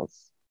goals.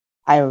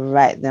 I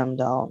write them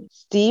down.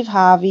 Steve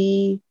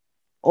Harvey,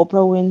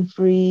 Oprah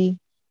Winfrey,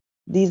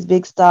 these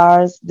big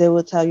stars, they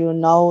will tell you,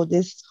 no,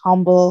 this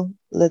humble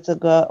little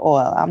girl,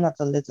 well, I'm not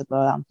a little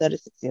girl, I'm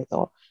 36 years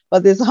old,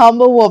 but this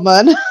humble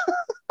woman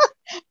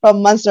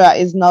from Montserrat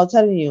is now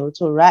telling you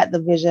to write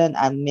the vision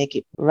and make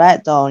it.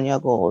 Write down your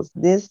goals.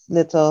 This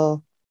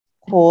little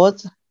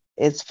quote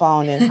is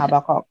found in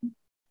Habakkuk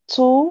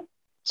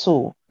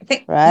 2:2,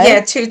 right?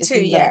 Yeah,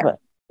 2:2, yeah.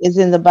 It's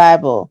in the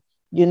Bible.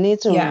 You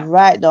need to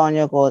write down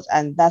your goals,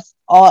 and that's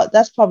all.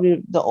 That's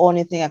probably the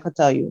only thing I could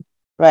tell you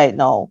right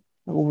now.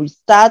 We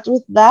start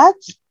with that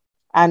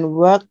and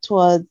work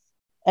towards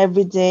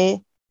every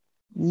day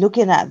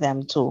looking at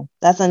them too.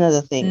 That's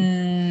another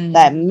thing.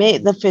 Like,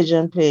 make the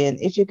vision plain.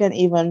 If you can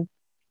even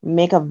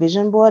make a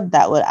vision board,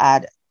 that will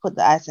put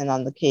the icing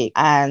on the cake,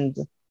 and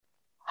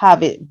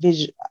have it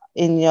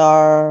in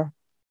your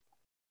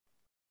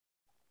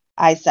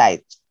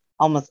eyesight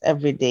almost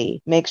every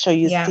day. Make sure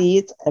you see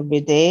it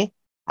every day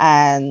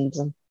and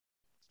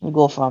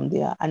go from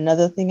there.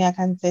 Another thing I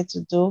can say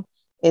to do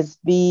is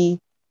be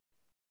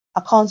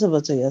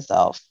accountable to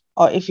yourself.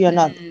 Or if you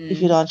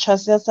don't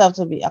trust yourself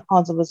to be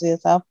accountable to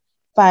yourself,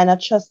 find a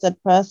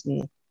trusted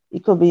person.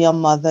 It could be your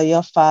mother,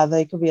 your father,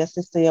 it could be your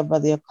sister, your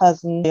brother, your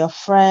cousin, your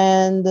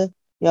friend,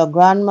 your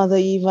grandmother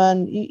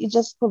even. It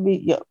just could be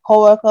your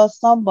coworker,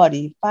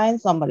 somebody. Find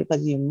somebody,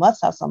 because you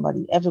must have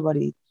somebody.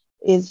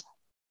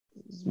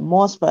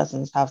 Most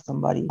persons have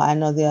somebody. I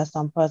know there are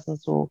some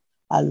persons who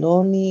are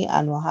lonely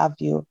and what have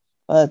you,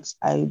 but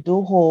I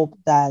do hope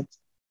that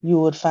you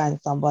would find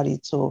somebody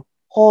to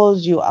hold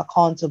you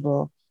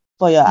accountable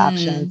for your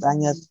actions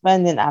and your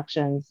spending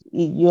actions.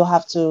 You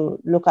have to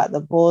look at the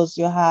goals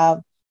you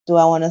have. Do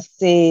I want to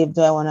save?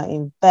 Do I want to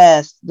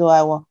invest?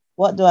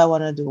 What do I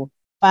want to do?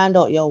 Find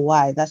out your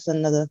why. That's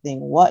another thing.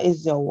 What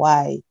is your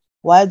why?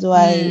 Why do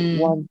I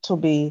want to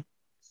be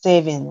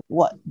saving?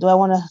 What do I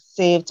want to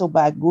save to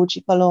buy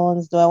Gucci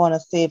colognes? Do I want to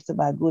save to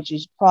buy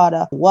Gucci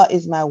product? What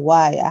is my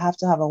why? I have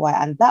to have a why.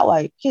 And that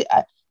why,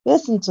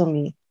 listen to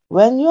me.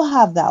 When you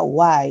have that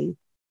why,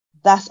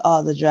 that's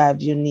all the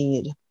drive you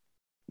need.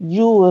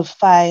 You will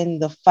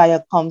find the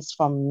fire comes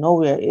from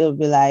nowhere. It'll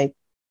be like,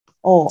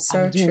 oh,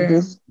 I'm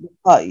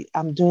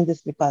doing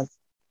this because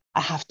I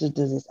have to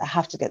do this. I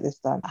have to get this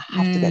done. I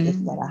have to get this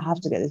done. I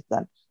have to get this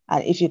done.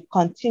 And if you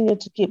continue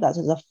to keep that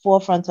to the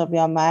forefront of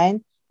your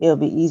mind, it'll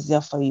be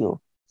easier for you.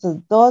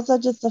 So those are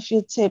just a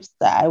few tips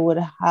that I would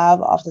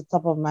have off the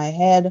top of my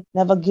head.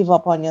 Never give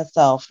up on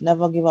yourself.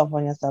 Never give up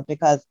on yourself,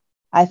 because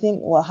I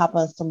think what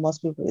happens to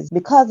most people is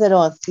because they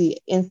don't see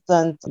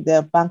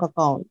their bank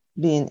account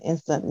being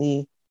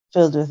instantly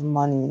filled with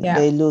money,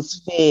 they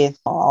lose faith,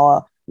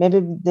 or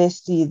maybe they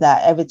see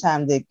that every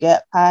time they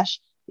get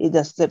cash, it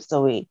just slips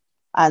away.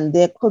 And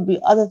there could be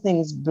other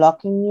things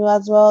blocking you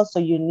as well. So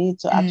you need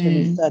to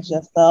actually search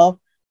yourself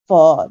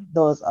for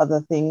those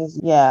other things.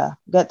 Yeah,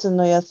 get to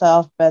know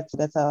yourself better,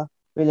 get a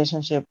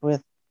relationship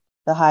with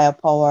the higher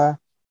power,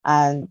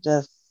 and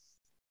just,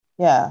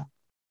 those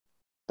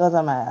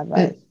are my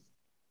advice.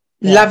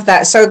 Love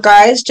that. So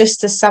guys,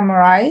 just to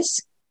summarize,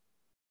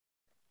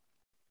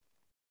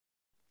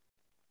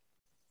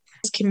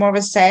 as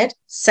Kimmora said,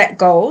 set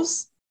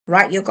goals,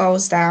 write your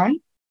goals down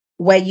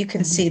where you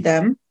can see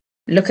them,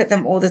 look at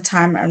them all the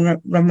time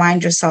and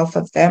remind yourself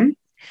of them.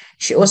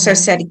 She also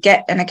said,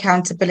 get an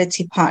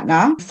accountability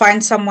partner,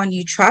 find someone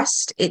you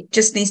trust. It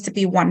just needs to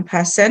be one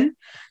person,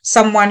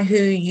 someone who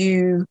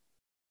you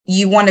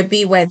want to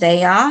be where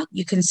they are.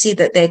 You can see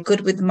that they're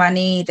good with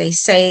money, they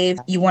save,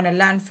 you want to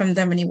learn from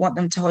them and you want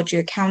them to hold you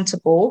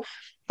accountable.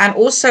 And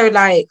also,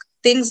 like,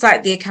 things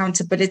like the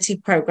accountability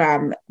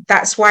program,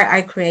 that's why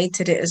I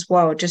created it as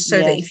well, just so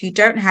that Yes. if you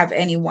don't have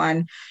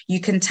anyone, you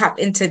can tap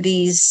into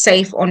these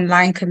safe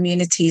online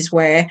communities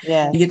where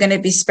Yes. you're going to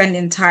be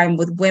spending time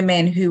with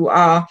women who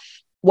are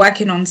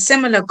working on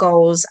similar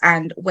goals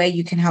and where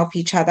you can help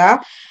each other.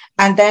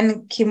 And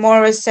then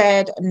Kimmora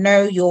said,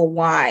 know your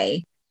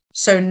why.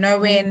 So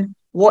knowing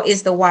what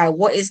is the why,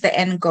 what is the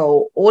end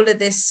goal, all of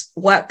this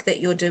work that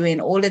you're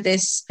doing, all of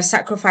this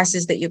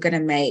sacrifices that you're going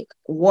to make,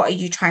 what are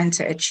you trying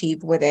to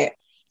achieve with it?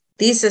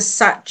 These are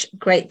such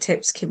great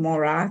tips,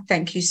 Kimmora.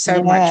 Thank you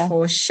so much Yeah.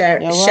 for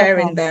You're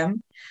sharing welcome.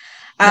 them.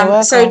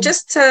 You're So welcome.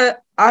 just to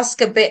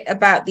ask a bit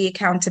about the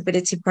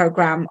accountability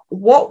program,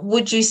 what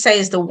would you say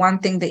is the one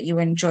thing that you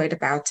enjoyed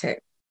about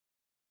it?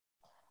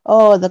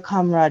 Oh, the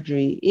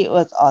camaraderie. It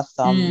was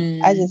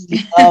awesome. I just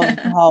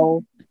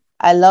Mm.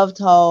 loved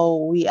how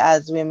we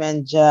as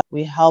women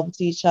we helped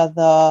each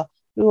other.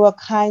 We were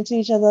kind to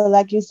each other.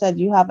 Like you said,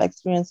 you have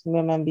experienced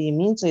women being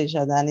mean to each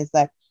other. And it's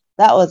like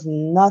that was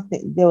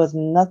nothing, there was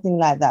nothing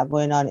like that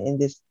going on in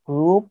this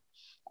group.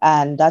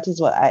 And that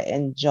is what I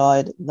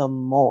enjoyed the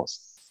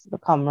most. The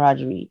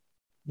camaraderie,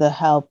 the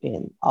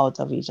helping out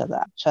of each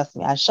other. Trust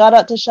me. And shout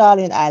out to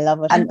Charlene. I love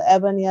her. And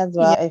Ebony as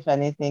well, if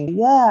anything.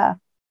 Yeah.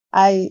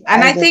 And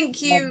I I just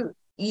think love.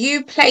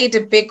 you played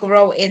a big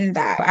role in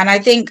that. And I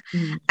think,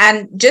 Mm,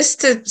 and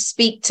just to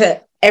speak to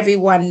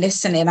everyone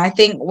listening, I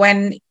think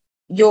when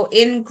you're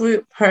in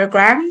group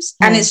programs,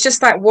 and mm, it's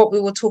just like what we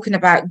were talking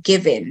about,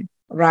 giving,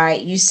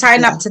 right? You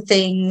sign up yeah. to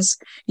things,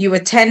 you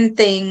attend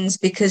things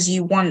because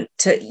you want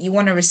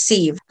to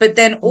receive, but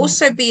then Mm,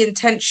 also be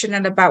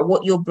intentional about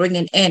what you're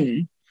bringing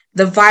in,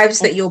 the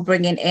vibes that you're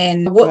bringing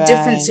in. What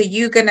difference right. are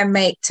you going to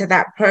make to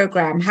that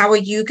program? How are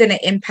you going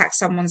to impact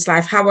someone's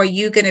life? How are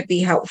you going to be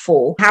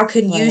helpful? How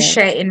can you Right.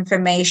 share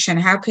information?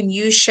 How can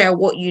you share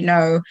what you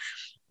know,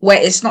 where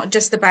it's not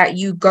just about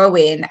you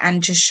going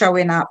and just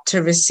showing up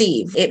to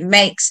receive? It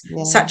makes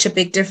Yeah. such a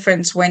big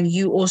difference when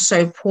you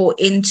also pour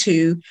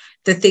into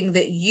the thing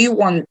that you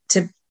want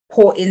to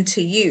pour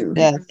into you.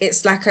 Yes.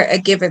 It's like a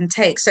give and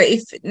take. So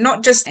if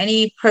not just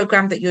any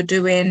program that you're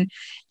doing,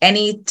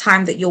 any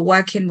time that you're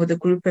working with a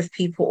group of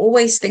people,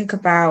 always think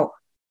about,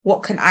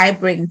 what can I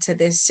bring to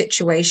this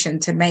situation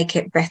to make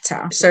it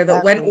better, so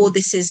that when all Exactly.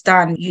 this is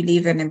done, you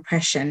leave an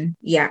impression.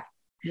 Yeah.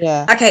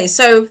 Yeah. Okay,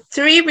 so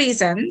 3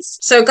 reasons.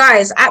 So,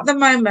 guys, at the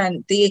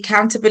moment, the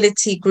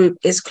accountability group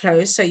is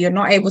closed, so you're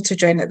not able to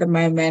join at the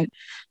moment.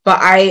 But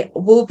I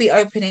will be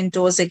opening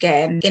doors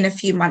again in a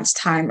few months'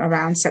 time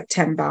around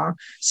September.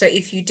 So,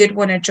 if you did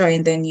want to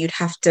join, then you'd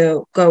have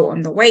to go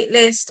on the wait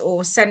list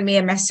or send me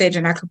a message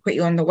and I could put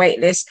you on the wait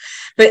list.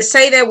 But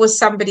say there was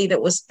somebody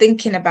that was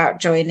thinking about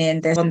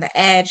joining, they're on the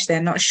edge,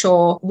 they're not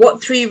sure.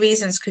 What 3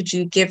 reasons could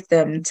you give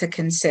them to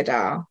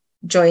consider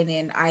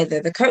joining either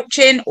the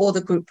coaching or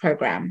the group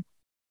program?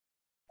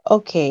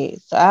 Okay.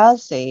 So I'll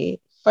say,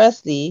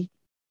 firstly,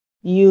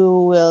 you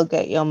will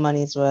get your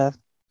money's worth.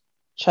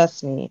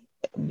 Trust me.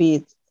 Be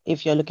it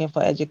if you're looking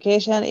for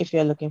education, if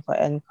you're looking for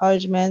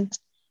encouragement,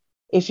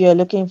 if you're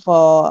looking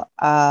for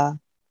a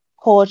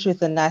coach with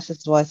the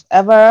nicest voice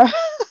ever,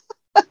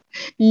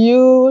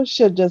 you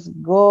should just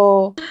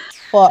go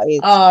for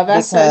it Oh,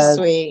 that's so because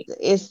sweet.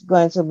 it's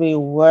going to be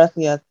worth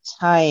your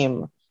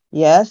time.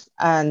 Yes,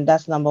 and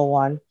that's number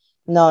one.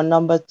 Now,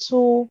 number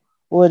two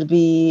would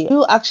be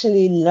you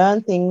actually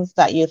learn things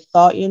that you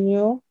thought you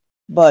knew,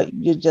 but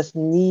you just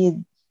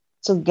need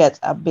to get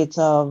a bit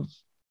of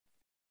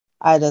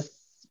either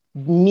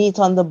meat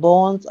on the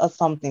bones or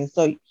something.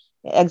 So,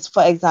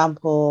 for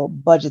example,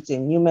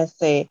 budgeting. You may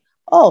say,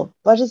 oh,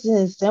 budgeting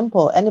is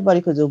simple.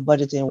 Anybody could do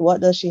budgeting.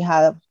 What does she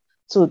have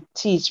to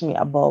teach me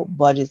about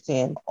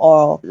budgeting?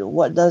 Or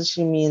what does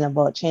she mean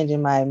about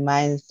changing my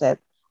mindset?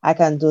 I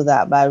can do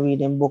that by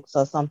reading books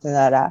or something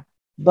like that.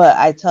 But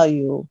I tell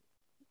you,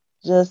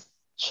 just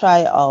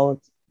try out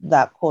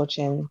that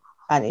coaching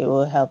and it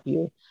will help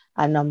you.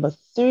 And number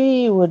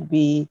three would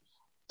be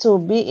to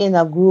be in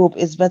a group.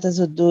 It's better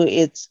to do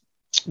it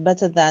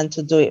better than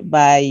to do it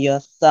by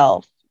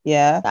yourself.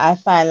 Yeah. I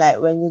find like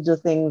when you do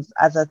things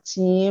as a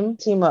team,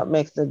 teamwork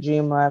makes the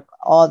dream work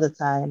all the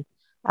time.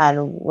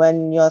 And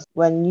when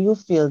you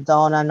feel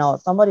down and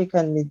out, somebody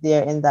can be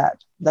there in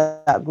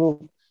that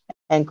group,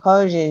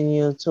 encouraging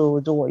you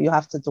to do what you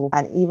have to do.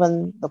 And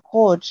even the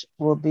coach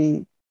will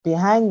be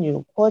behind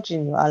you,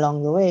 coaching you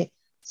along the way.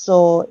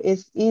 So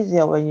it's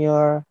easier when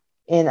you're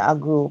in a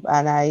group.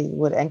 And I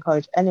would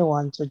encourage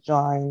anyone to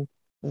join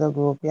the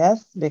group,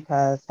 yes,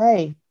 because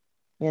hey,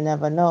 you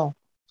never know.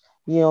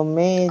 You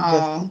may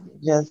Oh,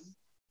 just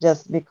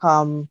just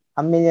become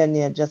a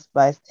millionaire just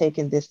by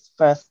taking this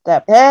first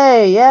step.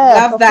 Hey,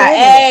 yeah, love that.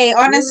 proclaim it. Hey,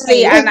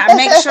 honestly, and I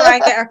make sure I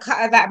get a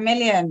cut of that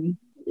million.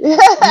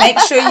 Make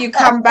sure you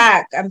come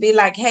back and be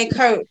like, hey,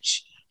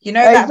 coach,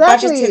 that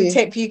budgeting Exactly.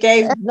 tip you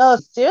gave? No,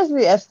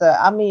 seriously, Esther.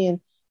 I mean,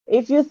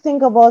 if you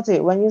think about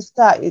it, when you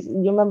start, you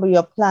remember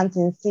you're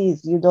planting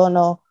seeds. You don't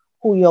know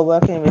who you're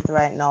working with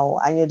right now,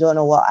 and you don't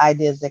know what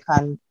ideas they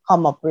can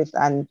come up with,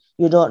 and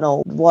you don't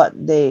know where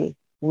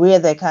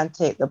they can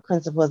take the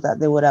principles that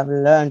they would have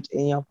learned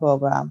in your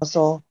program.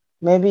 So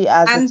maybe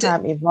as the And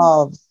time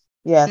evolves.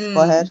 Yes,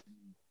 go mm, ahead.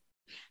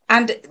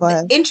 and Go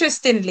ahead.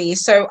 interestingly,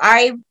 so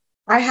I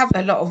have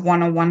a lot of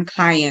one-on-one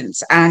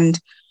clients, and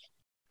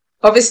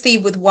obviously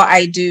with what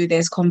I do,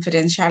 there's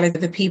confidentiality.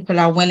 The people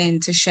are willing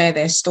to share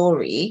their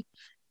story.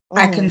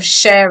 I can Mm-hmm.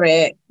 share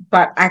it,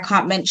 but I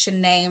can't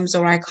mention names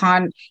or I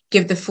can't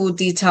give the full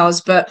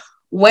details. But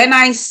when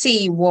I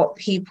see what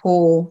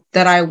people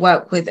that I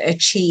work with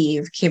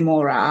achieve,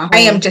 Kimmora, I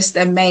am Mm-hmm. just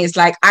amazed.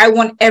 Like, I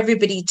want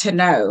everybody to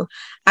know.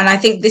 And I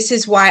think this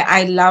is why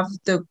I love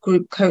the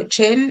group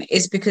coaching,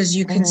 is because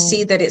you can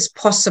see Mm-hmm. that it's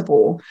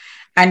possible.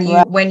 And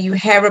Right. when you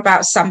hear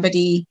about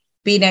somebody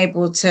being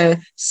able to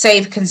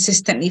save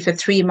consistently for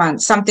 3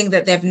 months, something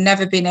that they've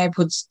never been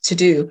able to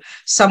do,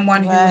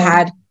 someone who Right.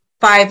 had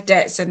 5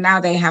 debts and now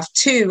they have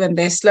two and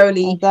they're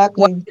slowly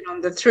Exactly. working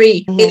on the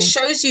three. It Mm-hmm.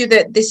 shows you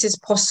that this is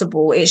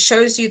possible. It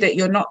shows you that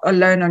you're not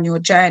alone on your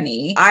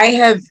journey. I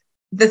have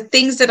the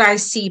things that I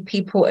see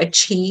people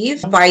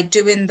achieve by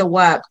doing the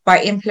work,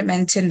 by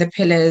implementing the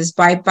pillars,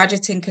 by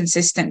budgeting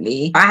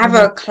consistently. I have Mm-hmm.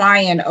 a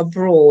client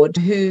abroad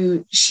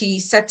who, she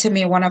said to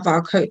me in one of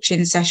our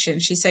coaching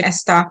sessions, she said,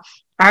 Esther,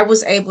 I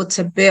was able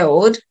to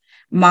build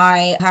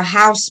her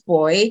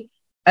houseboy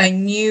a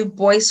new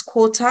boys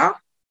quarter.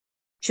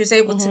 She was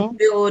able to Mm-hmm.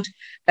 build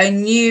a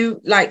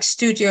new like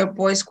studio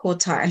boys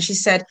quarter. And she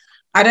said,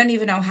 I don't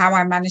even know how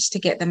I managed to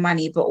get the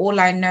money, but all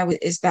I know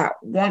is that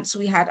once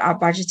we had our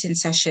budgeting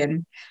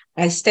session,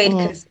 I stayed Mm-hmm.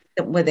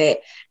 consistent with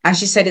it. And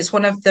she said, it's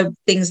one of the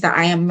things that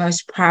I am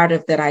most proud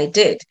of that I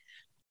did.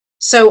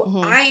 So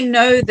Mm-hmm. I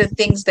know the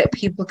things that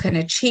people can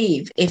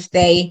achieve if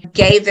they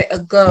gave it a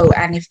go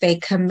and if they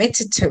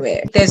committed to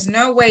it. There's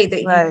no way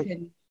that you Right.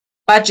 can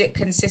budget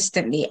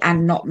consistently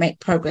and not make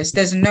progress.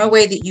 There's no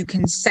way that you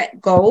can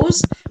set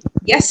goals.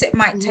 Yes, it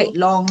might take Mm-hmm.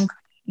 long.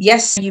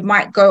 Yes, you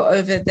might go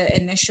over the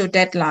initial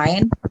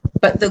deadline,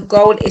 but the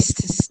goal is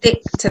to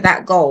stick to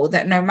that goal,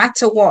 that no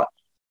matter what,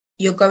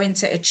 you're going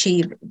to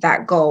achieve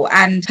that goal.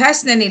 And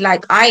personally,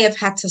 like, I have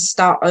had to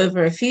start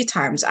over a few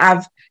times.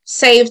 I've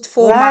saved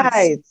 4 months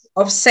Right.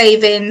 of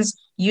savings,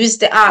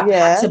 used it up,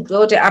 had to Yes.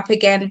 build it up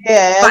again.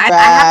 Yes. But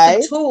I have the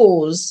Right.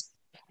 tools.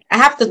 I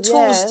have the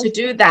tools Yes. to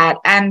do that.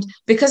 And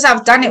because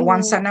I've done it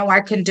once, I Mm-hmm. know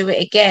I can do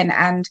it again.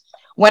 And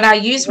when I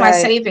use my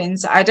Right.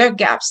 savings, I don't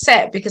get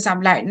upset because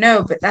I'm like,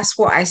 no, but that's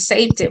what I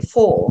saved it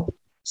for,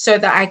 so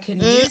that I can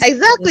use it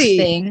for this Exactly.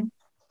 thing.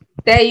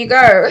 There you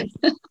go.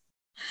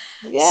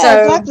 Yeah, So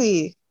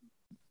exactly.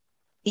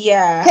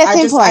 yeah, Case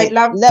in I point,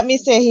 love. let me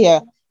say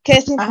here,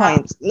 case in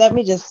Uh-huh. point, let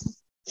me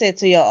just say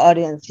to your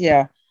audience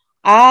here,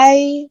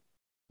 I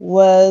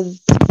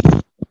was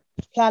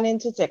planning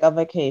to take a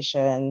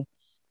vacation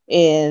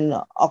in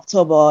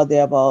October or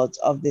thereabouts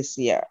of this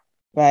year,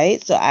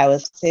 right? So I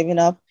was saving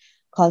up,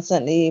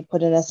 constantly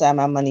putting aside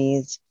my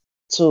monies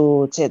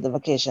to take the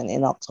vacation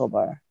in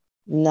October.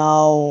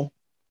 Now,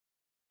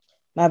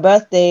 my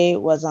birthday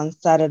was on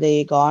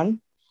Saturday gone,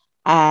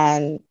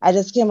 and I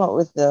just came up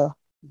with the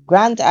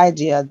grand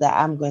idea that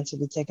I'm going to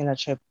be taking a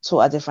trip to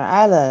a different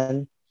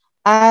island.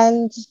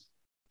 And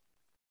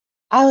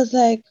I was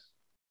like,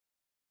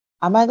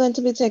 am I going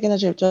to be taking a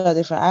trip to a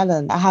different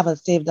island? I haven't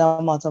saved the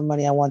amount of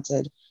money I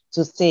wanted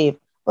to save.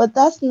 But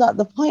that's not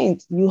the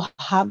point. You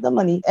have the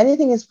money.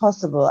 Anything is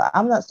possible.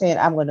 I'm not saying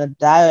I'm going to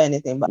die or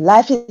anything, but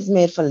life is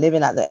made for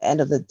living at the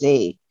end of the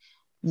day.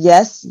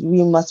 Yes,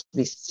 we must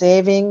be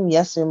saving.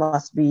 Yes, we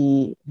must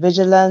be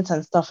vigilant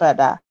and stuff like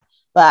that.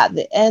 But at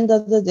the end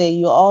of the day,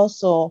 you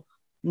also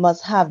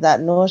must have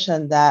that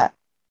notion that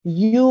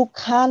you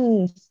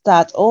can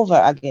start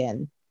over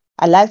again.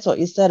 I liked what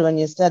you said when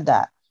you said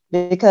that,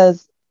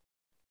 because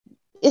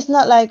it's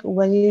not like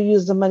when you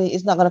use the money,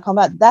 it's not going to come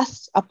back.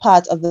 That's a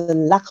part of the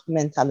lack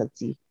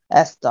mentality,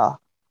 Esther.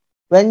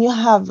 When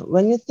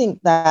you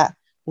think that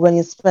when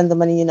you spend the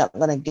money, you're not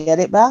going to get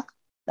it back,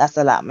 that's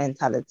a lack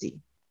mentality.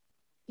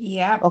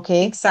 Yeah,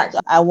 Okay. So exactly.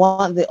 I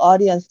want the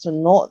audience to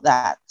know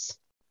that.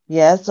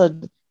 Yeah. So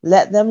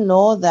let them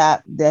know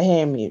that they're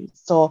hearing me.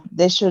 So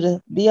they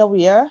should be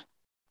aware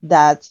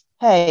that,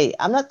 hey,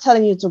 I'm not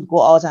telling you to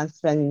go out and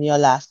spend your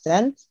last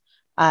cent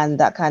and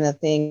that kind of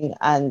thing,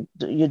 and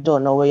you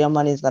don't know where your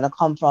money is going to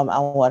come from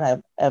and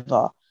whatever.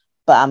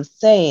 But I'm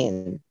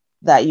saying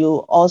that you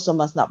also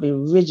must not be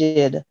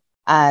rigid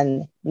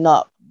and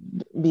not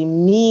be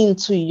mean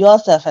to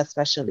yourself,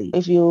 especially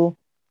if you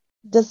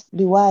just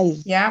be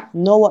wise. Yeah.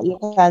 Know what you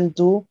can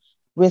do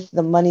with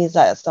the monies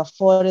that's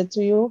afforded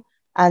to you,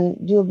 and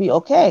you'll be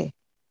okay.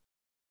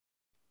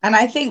 And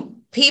I think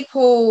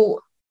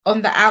people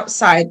on the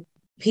outside,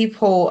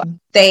 people,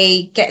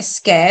 they get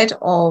scared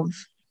of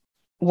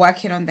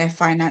working on their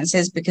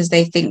finances because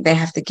they think they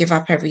have to give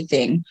up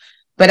everything.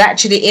 But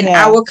actually, in Yeah.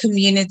 our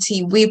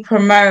community, we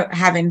promote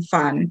having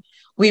fun.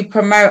 We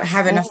promote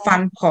having a Mhm.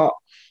 fun pot.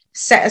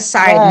 Set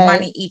aside Right.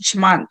 money each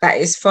month that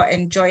is for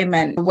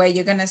enjoyment, where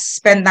you're going to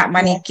spend that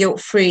money Yes. guilt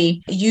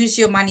free. Use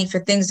your money for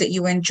things that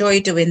you enjoy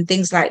doing,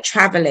 things like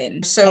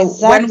traveling. So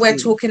when we're Exactly.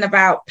 talking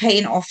about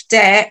paying off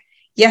debt,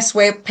 Yes,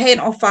 we're paying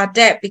off our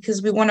debt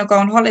because we want to go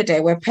on holiday.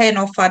 We're paying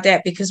off our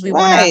debt because we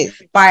want to Right.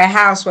 buy a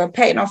house. We're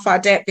paying off our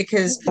debt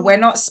because we're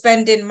not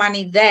spending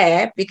money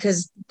there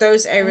because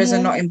those areas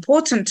are not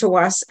important to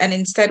us. And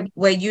instead,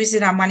 we're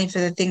using our money for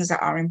the things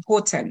that are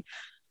important.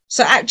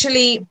 So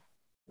actually,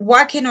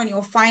 working on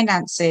your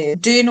finances,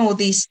 doing all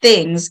these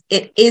things,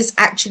 it is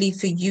actually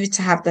for you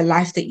to have the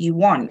life that you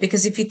want.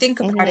 Because if you think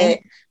about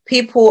it,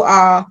 people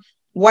are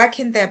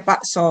working their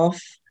butts off.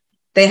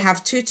 They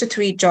have 2 to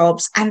 3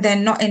 jobs and they're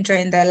not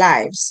enjoying their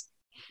lives.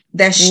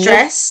 They're Nope.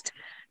 stressed.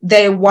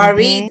 They're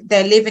worried.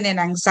 They're living in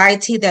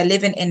anxiety. They're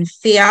living in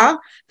fear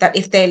that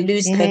if they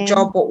lose their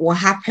job, what will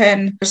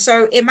happen?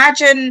 So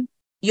imagine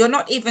you're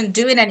not even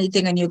doing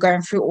anything and you're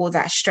going through all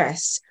that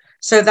stress.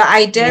 So the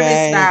idea is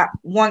Right. that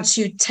once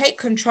you take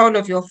control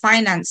of your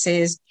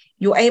finances,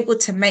 you're able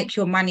to make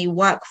your money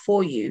work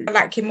for you.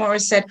 Like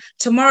Kimmora said,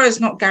 tomorrow is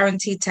not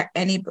guaranteed to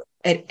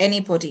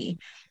anybody.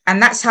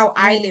 And that's how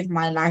I live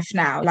my life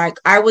now. Like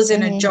I was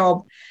in a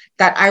job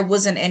that I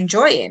wasn't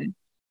enjoying.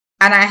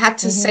 And I had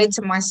to say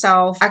to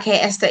myself, okay,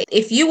 Esther,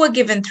 if you were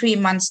given 3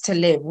 months to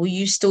live, will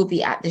you still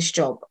be at this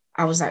job?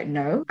 I was like,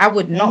 no, I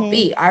would not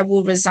be. I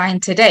will resign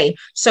today.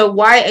 So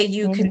why are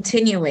you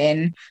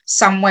continuing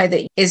somewhere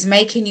that is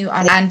making you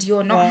and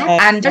you're not happy?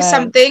 Right. And there's Right.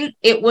 something,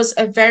 it was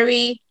a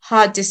very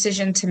hard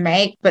decision to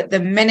make. But the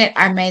minute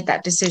I made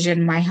that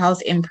decision, my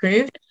health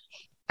improved.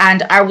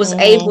 And I was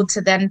able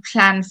to then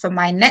plan for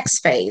my next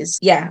phase.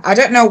 Yeah, I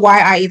don't know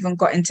why I even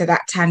got into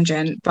that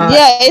tangent, but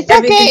Yeah, it's okay.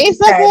 everything you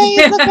It's okay.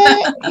 said. It's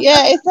okay.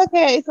 Yeah, it's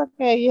okay. It's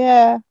okay.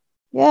 Yeah.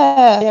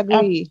 Yeah, I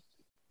agree.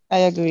 I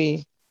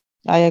agree.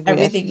 I agree,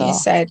 Everything you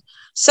Esther. said.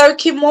 So,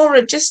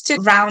 Kimmora, just to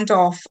round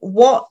off,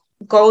 what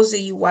goals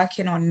are you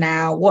working on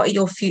now? What are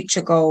your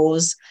future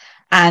goals?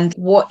 And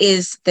what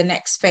is the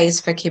next phase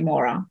for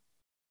Kimmora?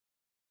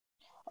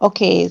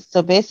 Okay,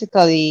 so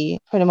basically,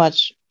 pretty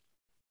much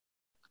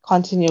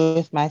continue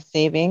with my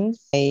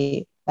savings.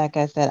 Like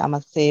I said, I'm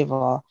a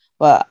saver,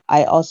 but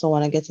I also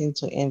want to get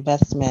into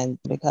investment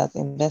because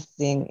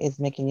investing is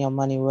making your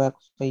money work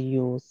for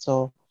you.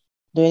 So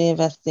doing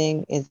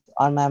investing is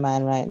on my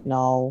mind right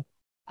now,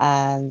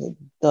 and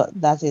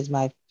that is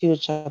my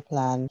future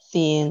plan.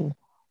 Seeing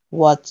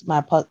what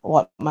my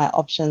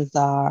options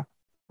are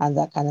and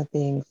that kind of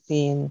thing.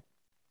 Seeing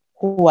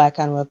who I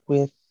can work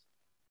with,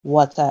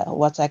 what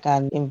I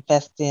can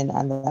invest in,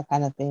 and that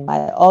kind of thing.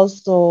 I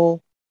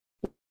also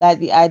like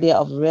the idea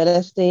of real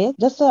estate.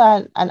 Just so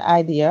an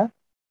idea,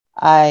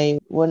 I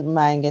wouldn't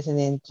mind getting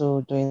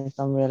into doing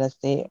some real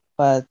estate.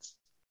 But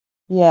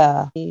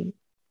yeah, I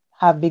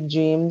have big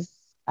dreams,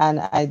 and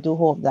I do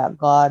hope that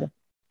God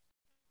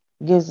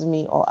gives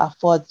me or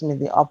affords me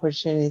the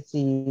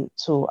opportunity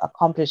to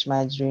accomplish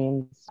my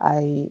dreams.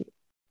 I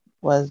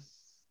was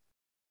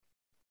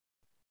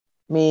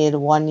made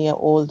 1 year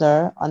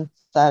older on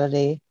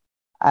Saturday.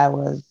 I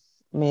was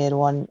made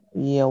 1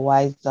 year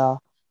wiser.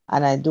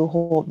 And I do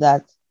hope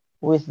that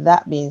with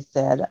that being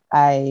said,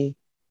 the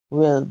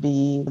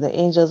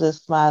angels will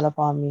smile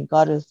upon me,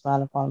 God will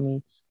smile upon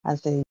me and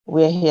say,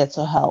 we're here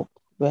to help.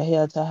 We're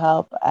here to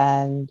help.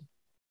 And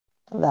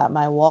that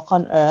my walk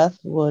on earth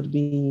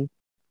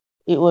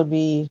it would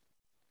be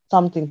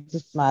something to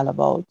smile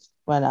about.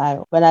 When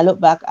I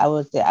look back, I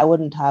would say I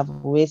wouldn't have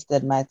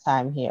wasted my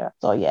time here.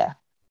 So yeah.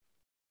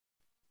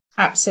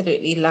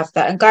 Absolutely love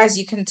that. And guys,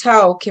 you can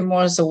tell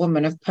Kimmora's a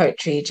woman of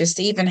poetry, just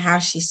even how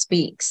she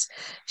speaks.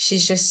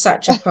 She's just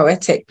such a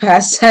poetic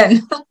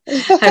person.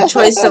 Her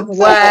choice of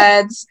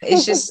words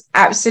is just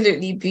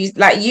absolutely beautiful.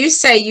 Like you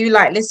say, you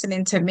like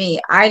listening to me.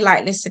 I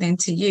like listening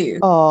to you.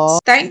 Oh,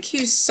 Thank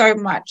you so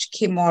much,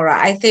 Kimmora.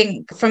 I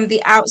think from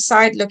the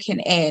outside looking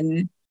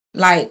in,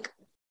 like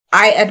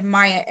I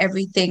admire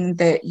everything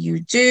that you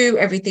do,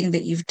 everything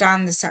that you've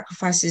done, the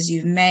sacrifices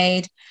you've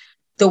made,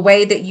 the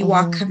way that you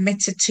are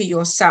committed to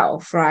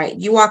yourself, right?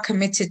 You are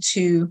committed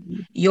to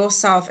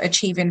yourself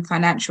achieving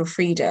financial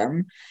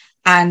freedom,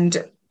 and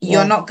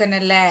you're yes. not going to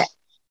let,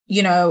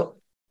 you know,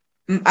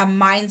 a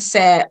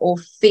mindset or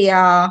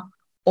fear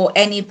or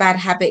any bad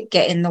habit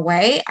get in the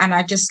way. And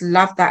I just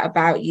love that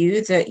about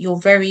you, that you're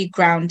a very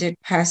grounded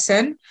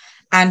person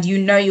and you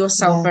know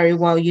yourself Yes. very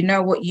well. You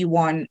know what you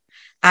want.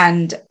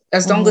 And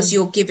as long as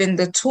you're given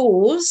the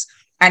tools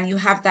and you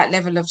have that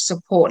level of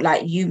support,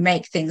 like you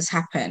make things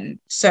happen.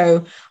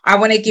 So I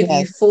want to give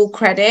you Yes. full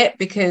credit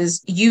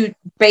because you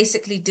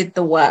basically did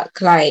the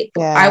work. Like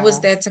I was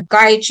Yeah. there to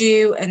guide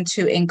you and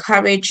to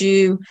encourage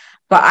you.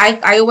 But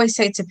I always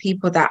say to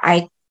people that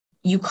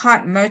you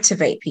can't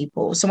motivate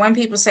people. So when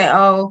people say,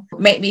 oh,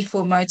 make me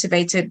feel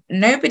motivated,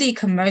 nobody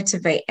can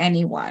motivate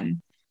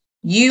anyone.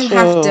 You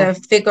have True. to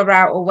figure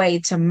out a way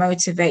to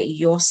motivate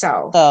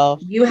yourself. So,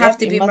 You have yep,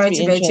 to it be must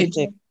be motivated.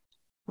 intrinsic.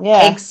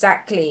 Yeah.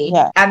 Exactly.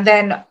 Yeah. And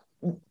then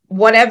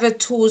whatever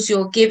tools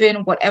you're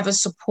given, whatever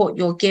support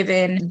you're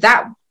given,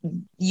 that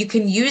you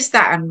can use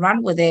that and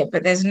run with it.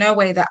 But there's no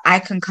way that I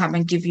can come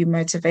and give you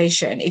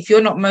motivation. If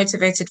you're not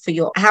motivated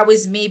how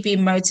is me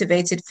being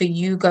motivated for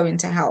you going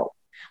to help?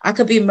 I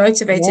could be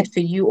motivated Yep. for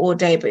you all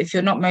day, but if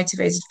you're not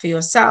motivated for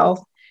yourself,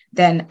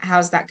 then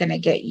how's that going to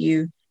get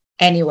you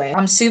anyway.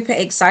 I'm super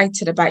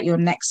excited about your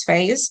next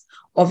phase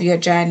of your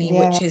journey,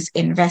 Yeah. which is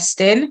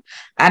investing.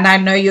 And I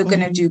know you're going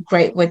to do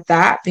great with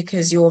that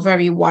because you're a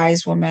very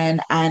wise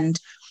woman. And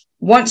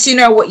once you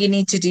know what you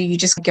need to do, you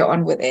just get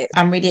on with it.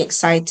 I'm really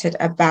excited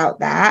about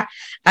that.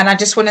 And I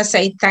just want to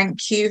say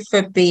thank you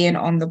for being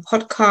on the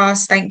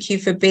podcast. Thank you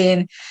for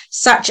being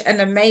such an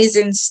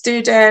amazing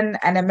student,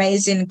 an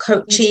amazing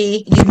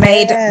coachee. You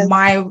made Yes.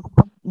 my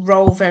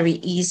role very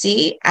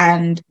easy,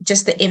 and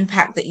just the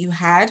impact that you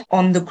had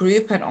on the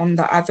group and on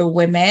the other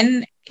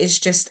women is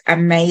just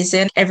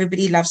amazing.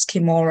 Everybody loves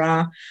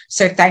Kimmora.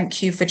 So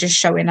thank you for just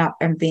showing up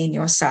and being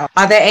yourself.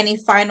 Are there any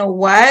final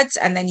words?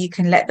 And then you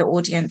can let the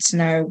audience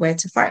know where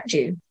to find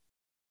you.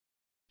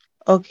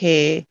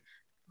 Okay.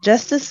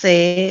 Just to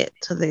say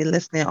to the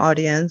listening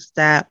audience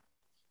that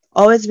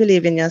always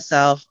believe in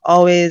yourself,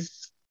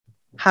 always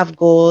have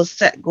goals,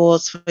 set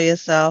goals for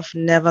yourself,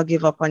 never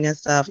give up on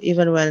yourself,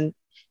 even when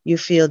you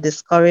feel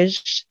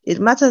discouraged. It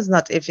matters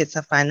not if it's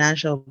a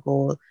financial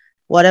goal,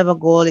 whatever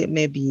goal it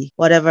may be,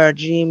 whatever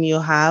dream you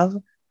have,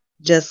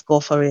 just go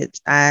for it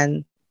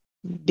and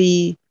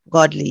be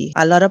godly.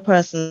 A lot of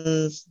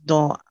persons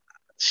don't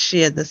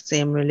share the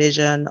same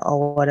religion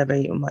or whatever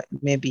it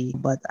may be,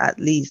 but at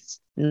least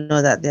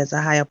know that there's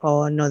a higher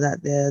power, know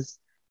that there's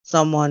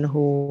someone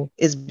who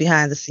is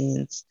behind the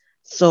scenes.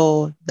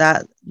 So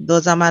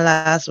those are my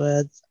last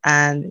words.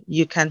 And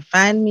you can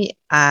find me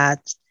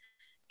at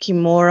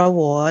Kimmora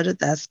Ward.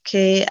 That's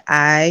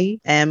Kimora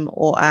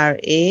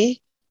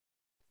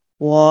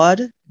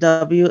Ward,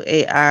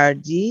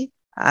 WARD,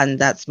 and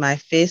that's my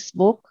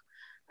Facebook.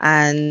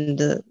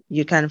 And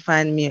you can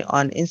find me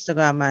on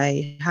Instagram.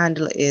 My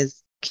handle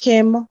is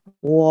Kim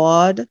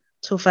Ward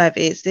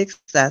 2586.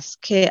 That's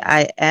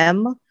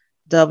KIMWARD.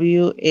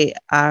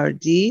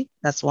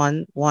 That's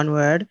one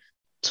word.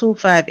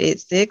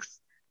 2586.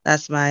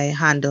 That's my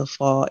handle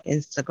for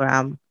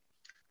Instagram.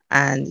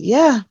 And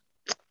yeah,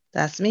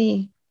 that's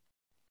me.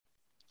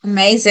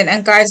 Amazing.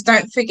 And guys,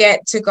 don't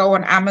forget to go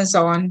on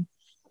Amazon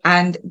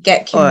and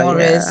get Oh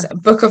Kimmora's yeah.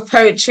 book of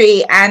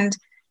poetry and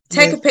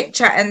take Yes. a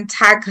picture and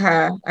tag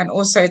her, and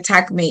also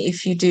tag me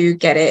if you do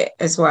get it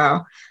as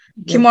well.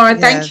 Kimmora,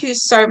 thank Yes. you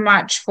so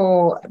much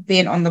for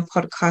being on the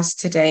podcast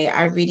today.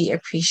 I really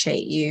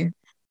appreciate you.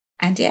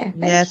 And yeah,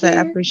 thank Yes, I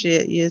you.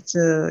 appreciate you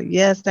too.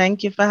 Yes,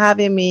 thank you for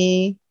having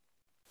me.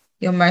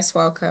 You're most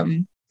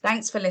welcome.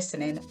 Thanks for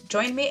listening.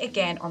 Join me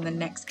again on the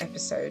next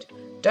episode.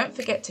 Don't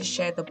forget to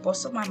share the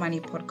Boss of My Money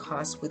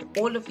podcast with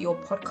all of your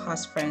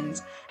podcast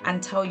friends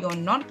and tell your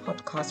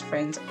non-podcast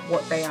friends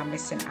what they are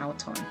missing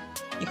out on.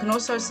 You can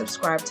also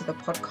subscribe to the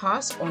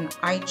podcast on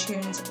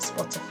iTunes,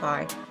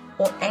 Spotify,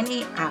 or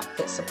any app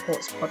that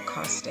supports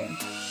podcasting.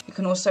 You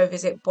can also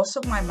visit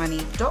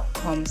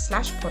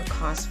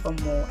bossofmymoney.com/podcast for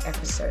more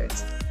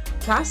episodes.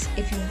 Plus,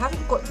 if you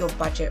haven't got your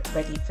budget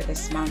ready for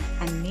this month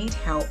and need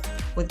help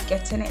with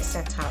getting it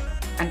set up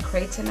and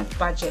creating a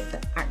budget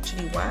that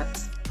actually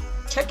works,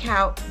 check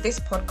out this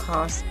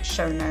podcast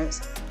show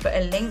notes for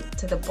a link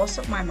to the Boss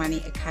of My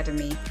Money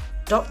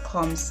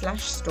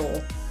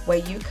Academy.com/store where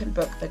you can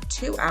book a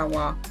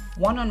 2-hour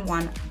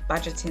one-on-one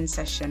budgeting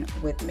session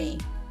with me.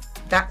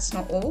 That's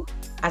not all.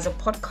 As a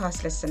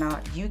podcast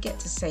listener, you get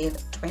to save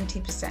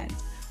 20%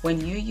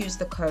 when you use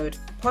the code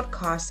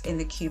podcast in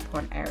the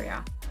coupon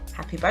area.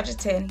 Happy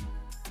budgeting!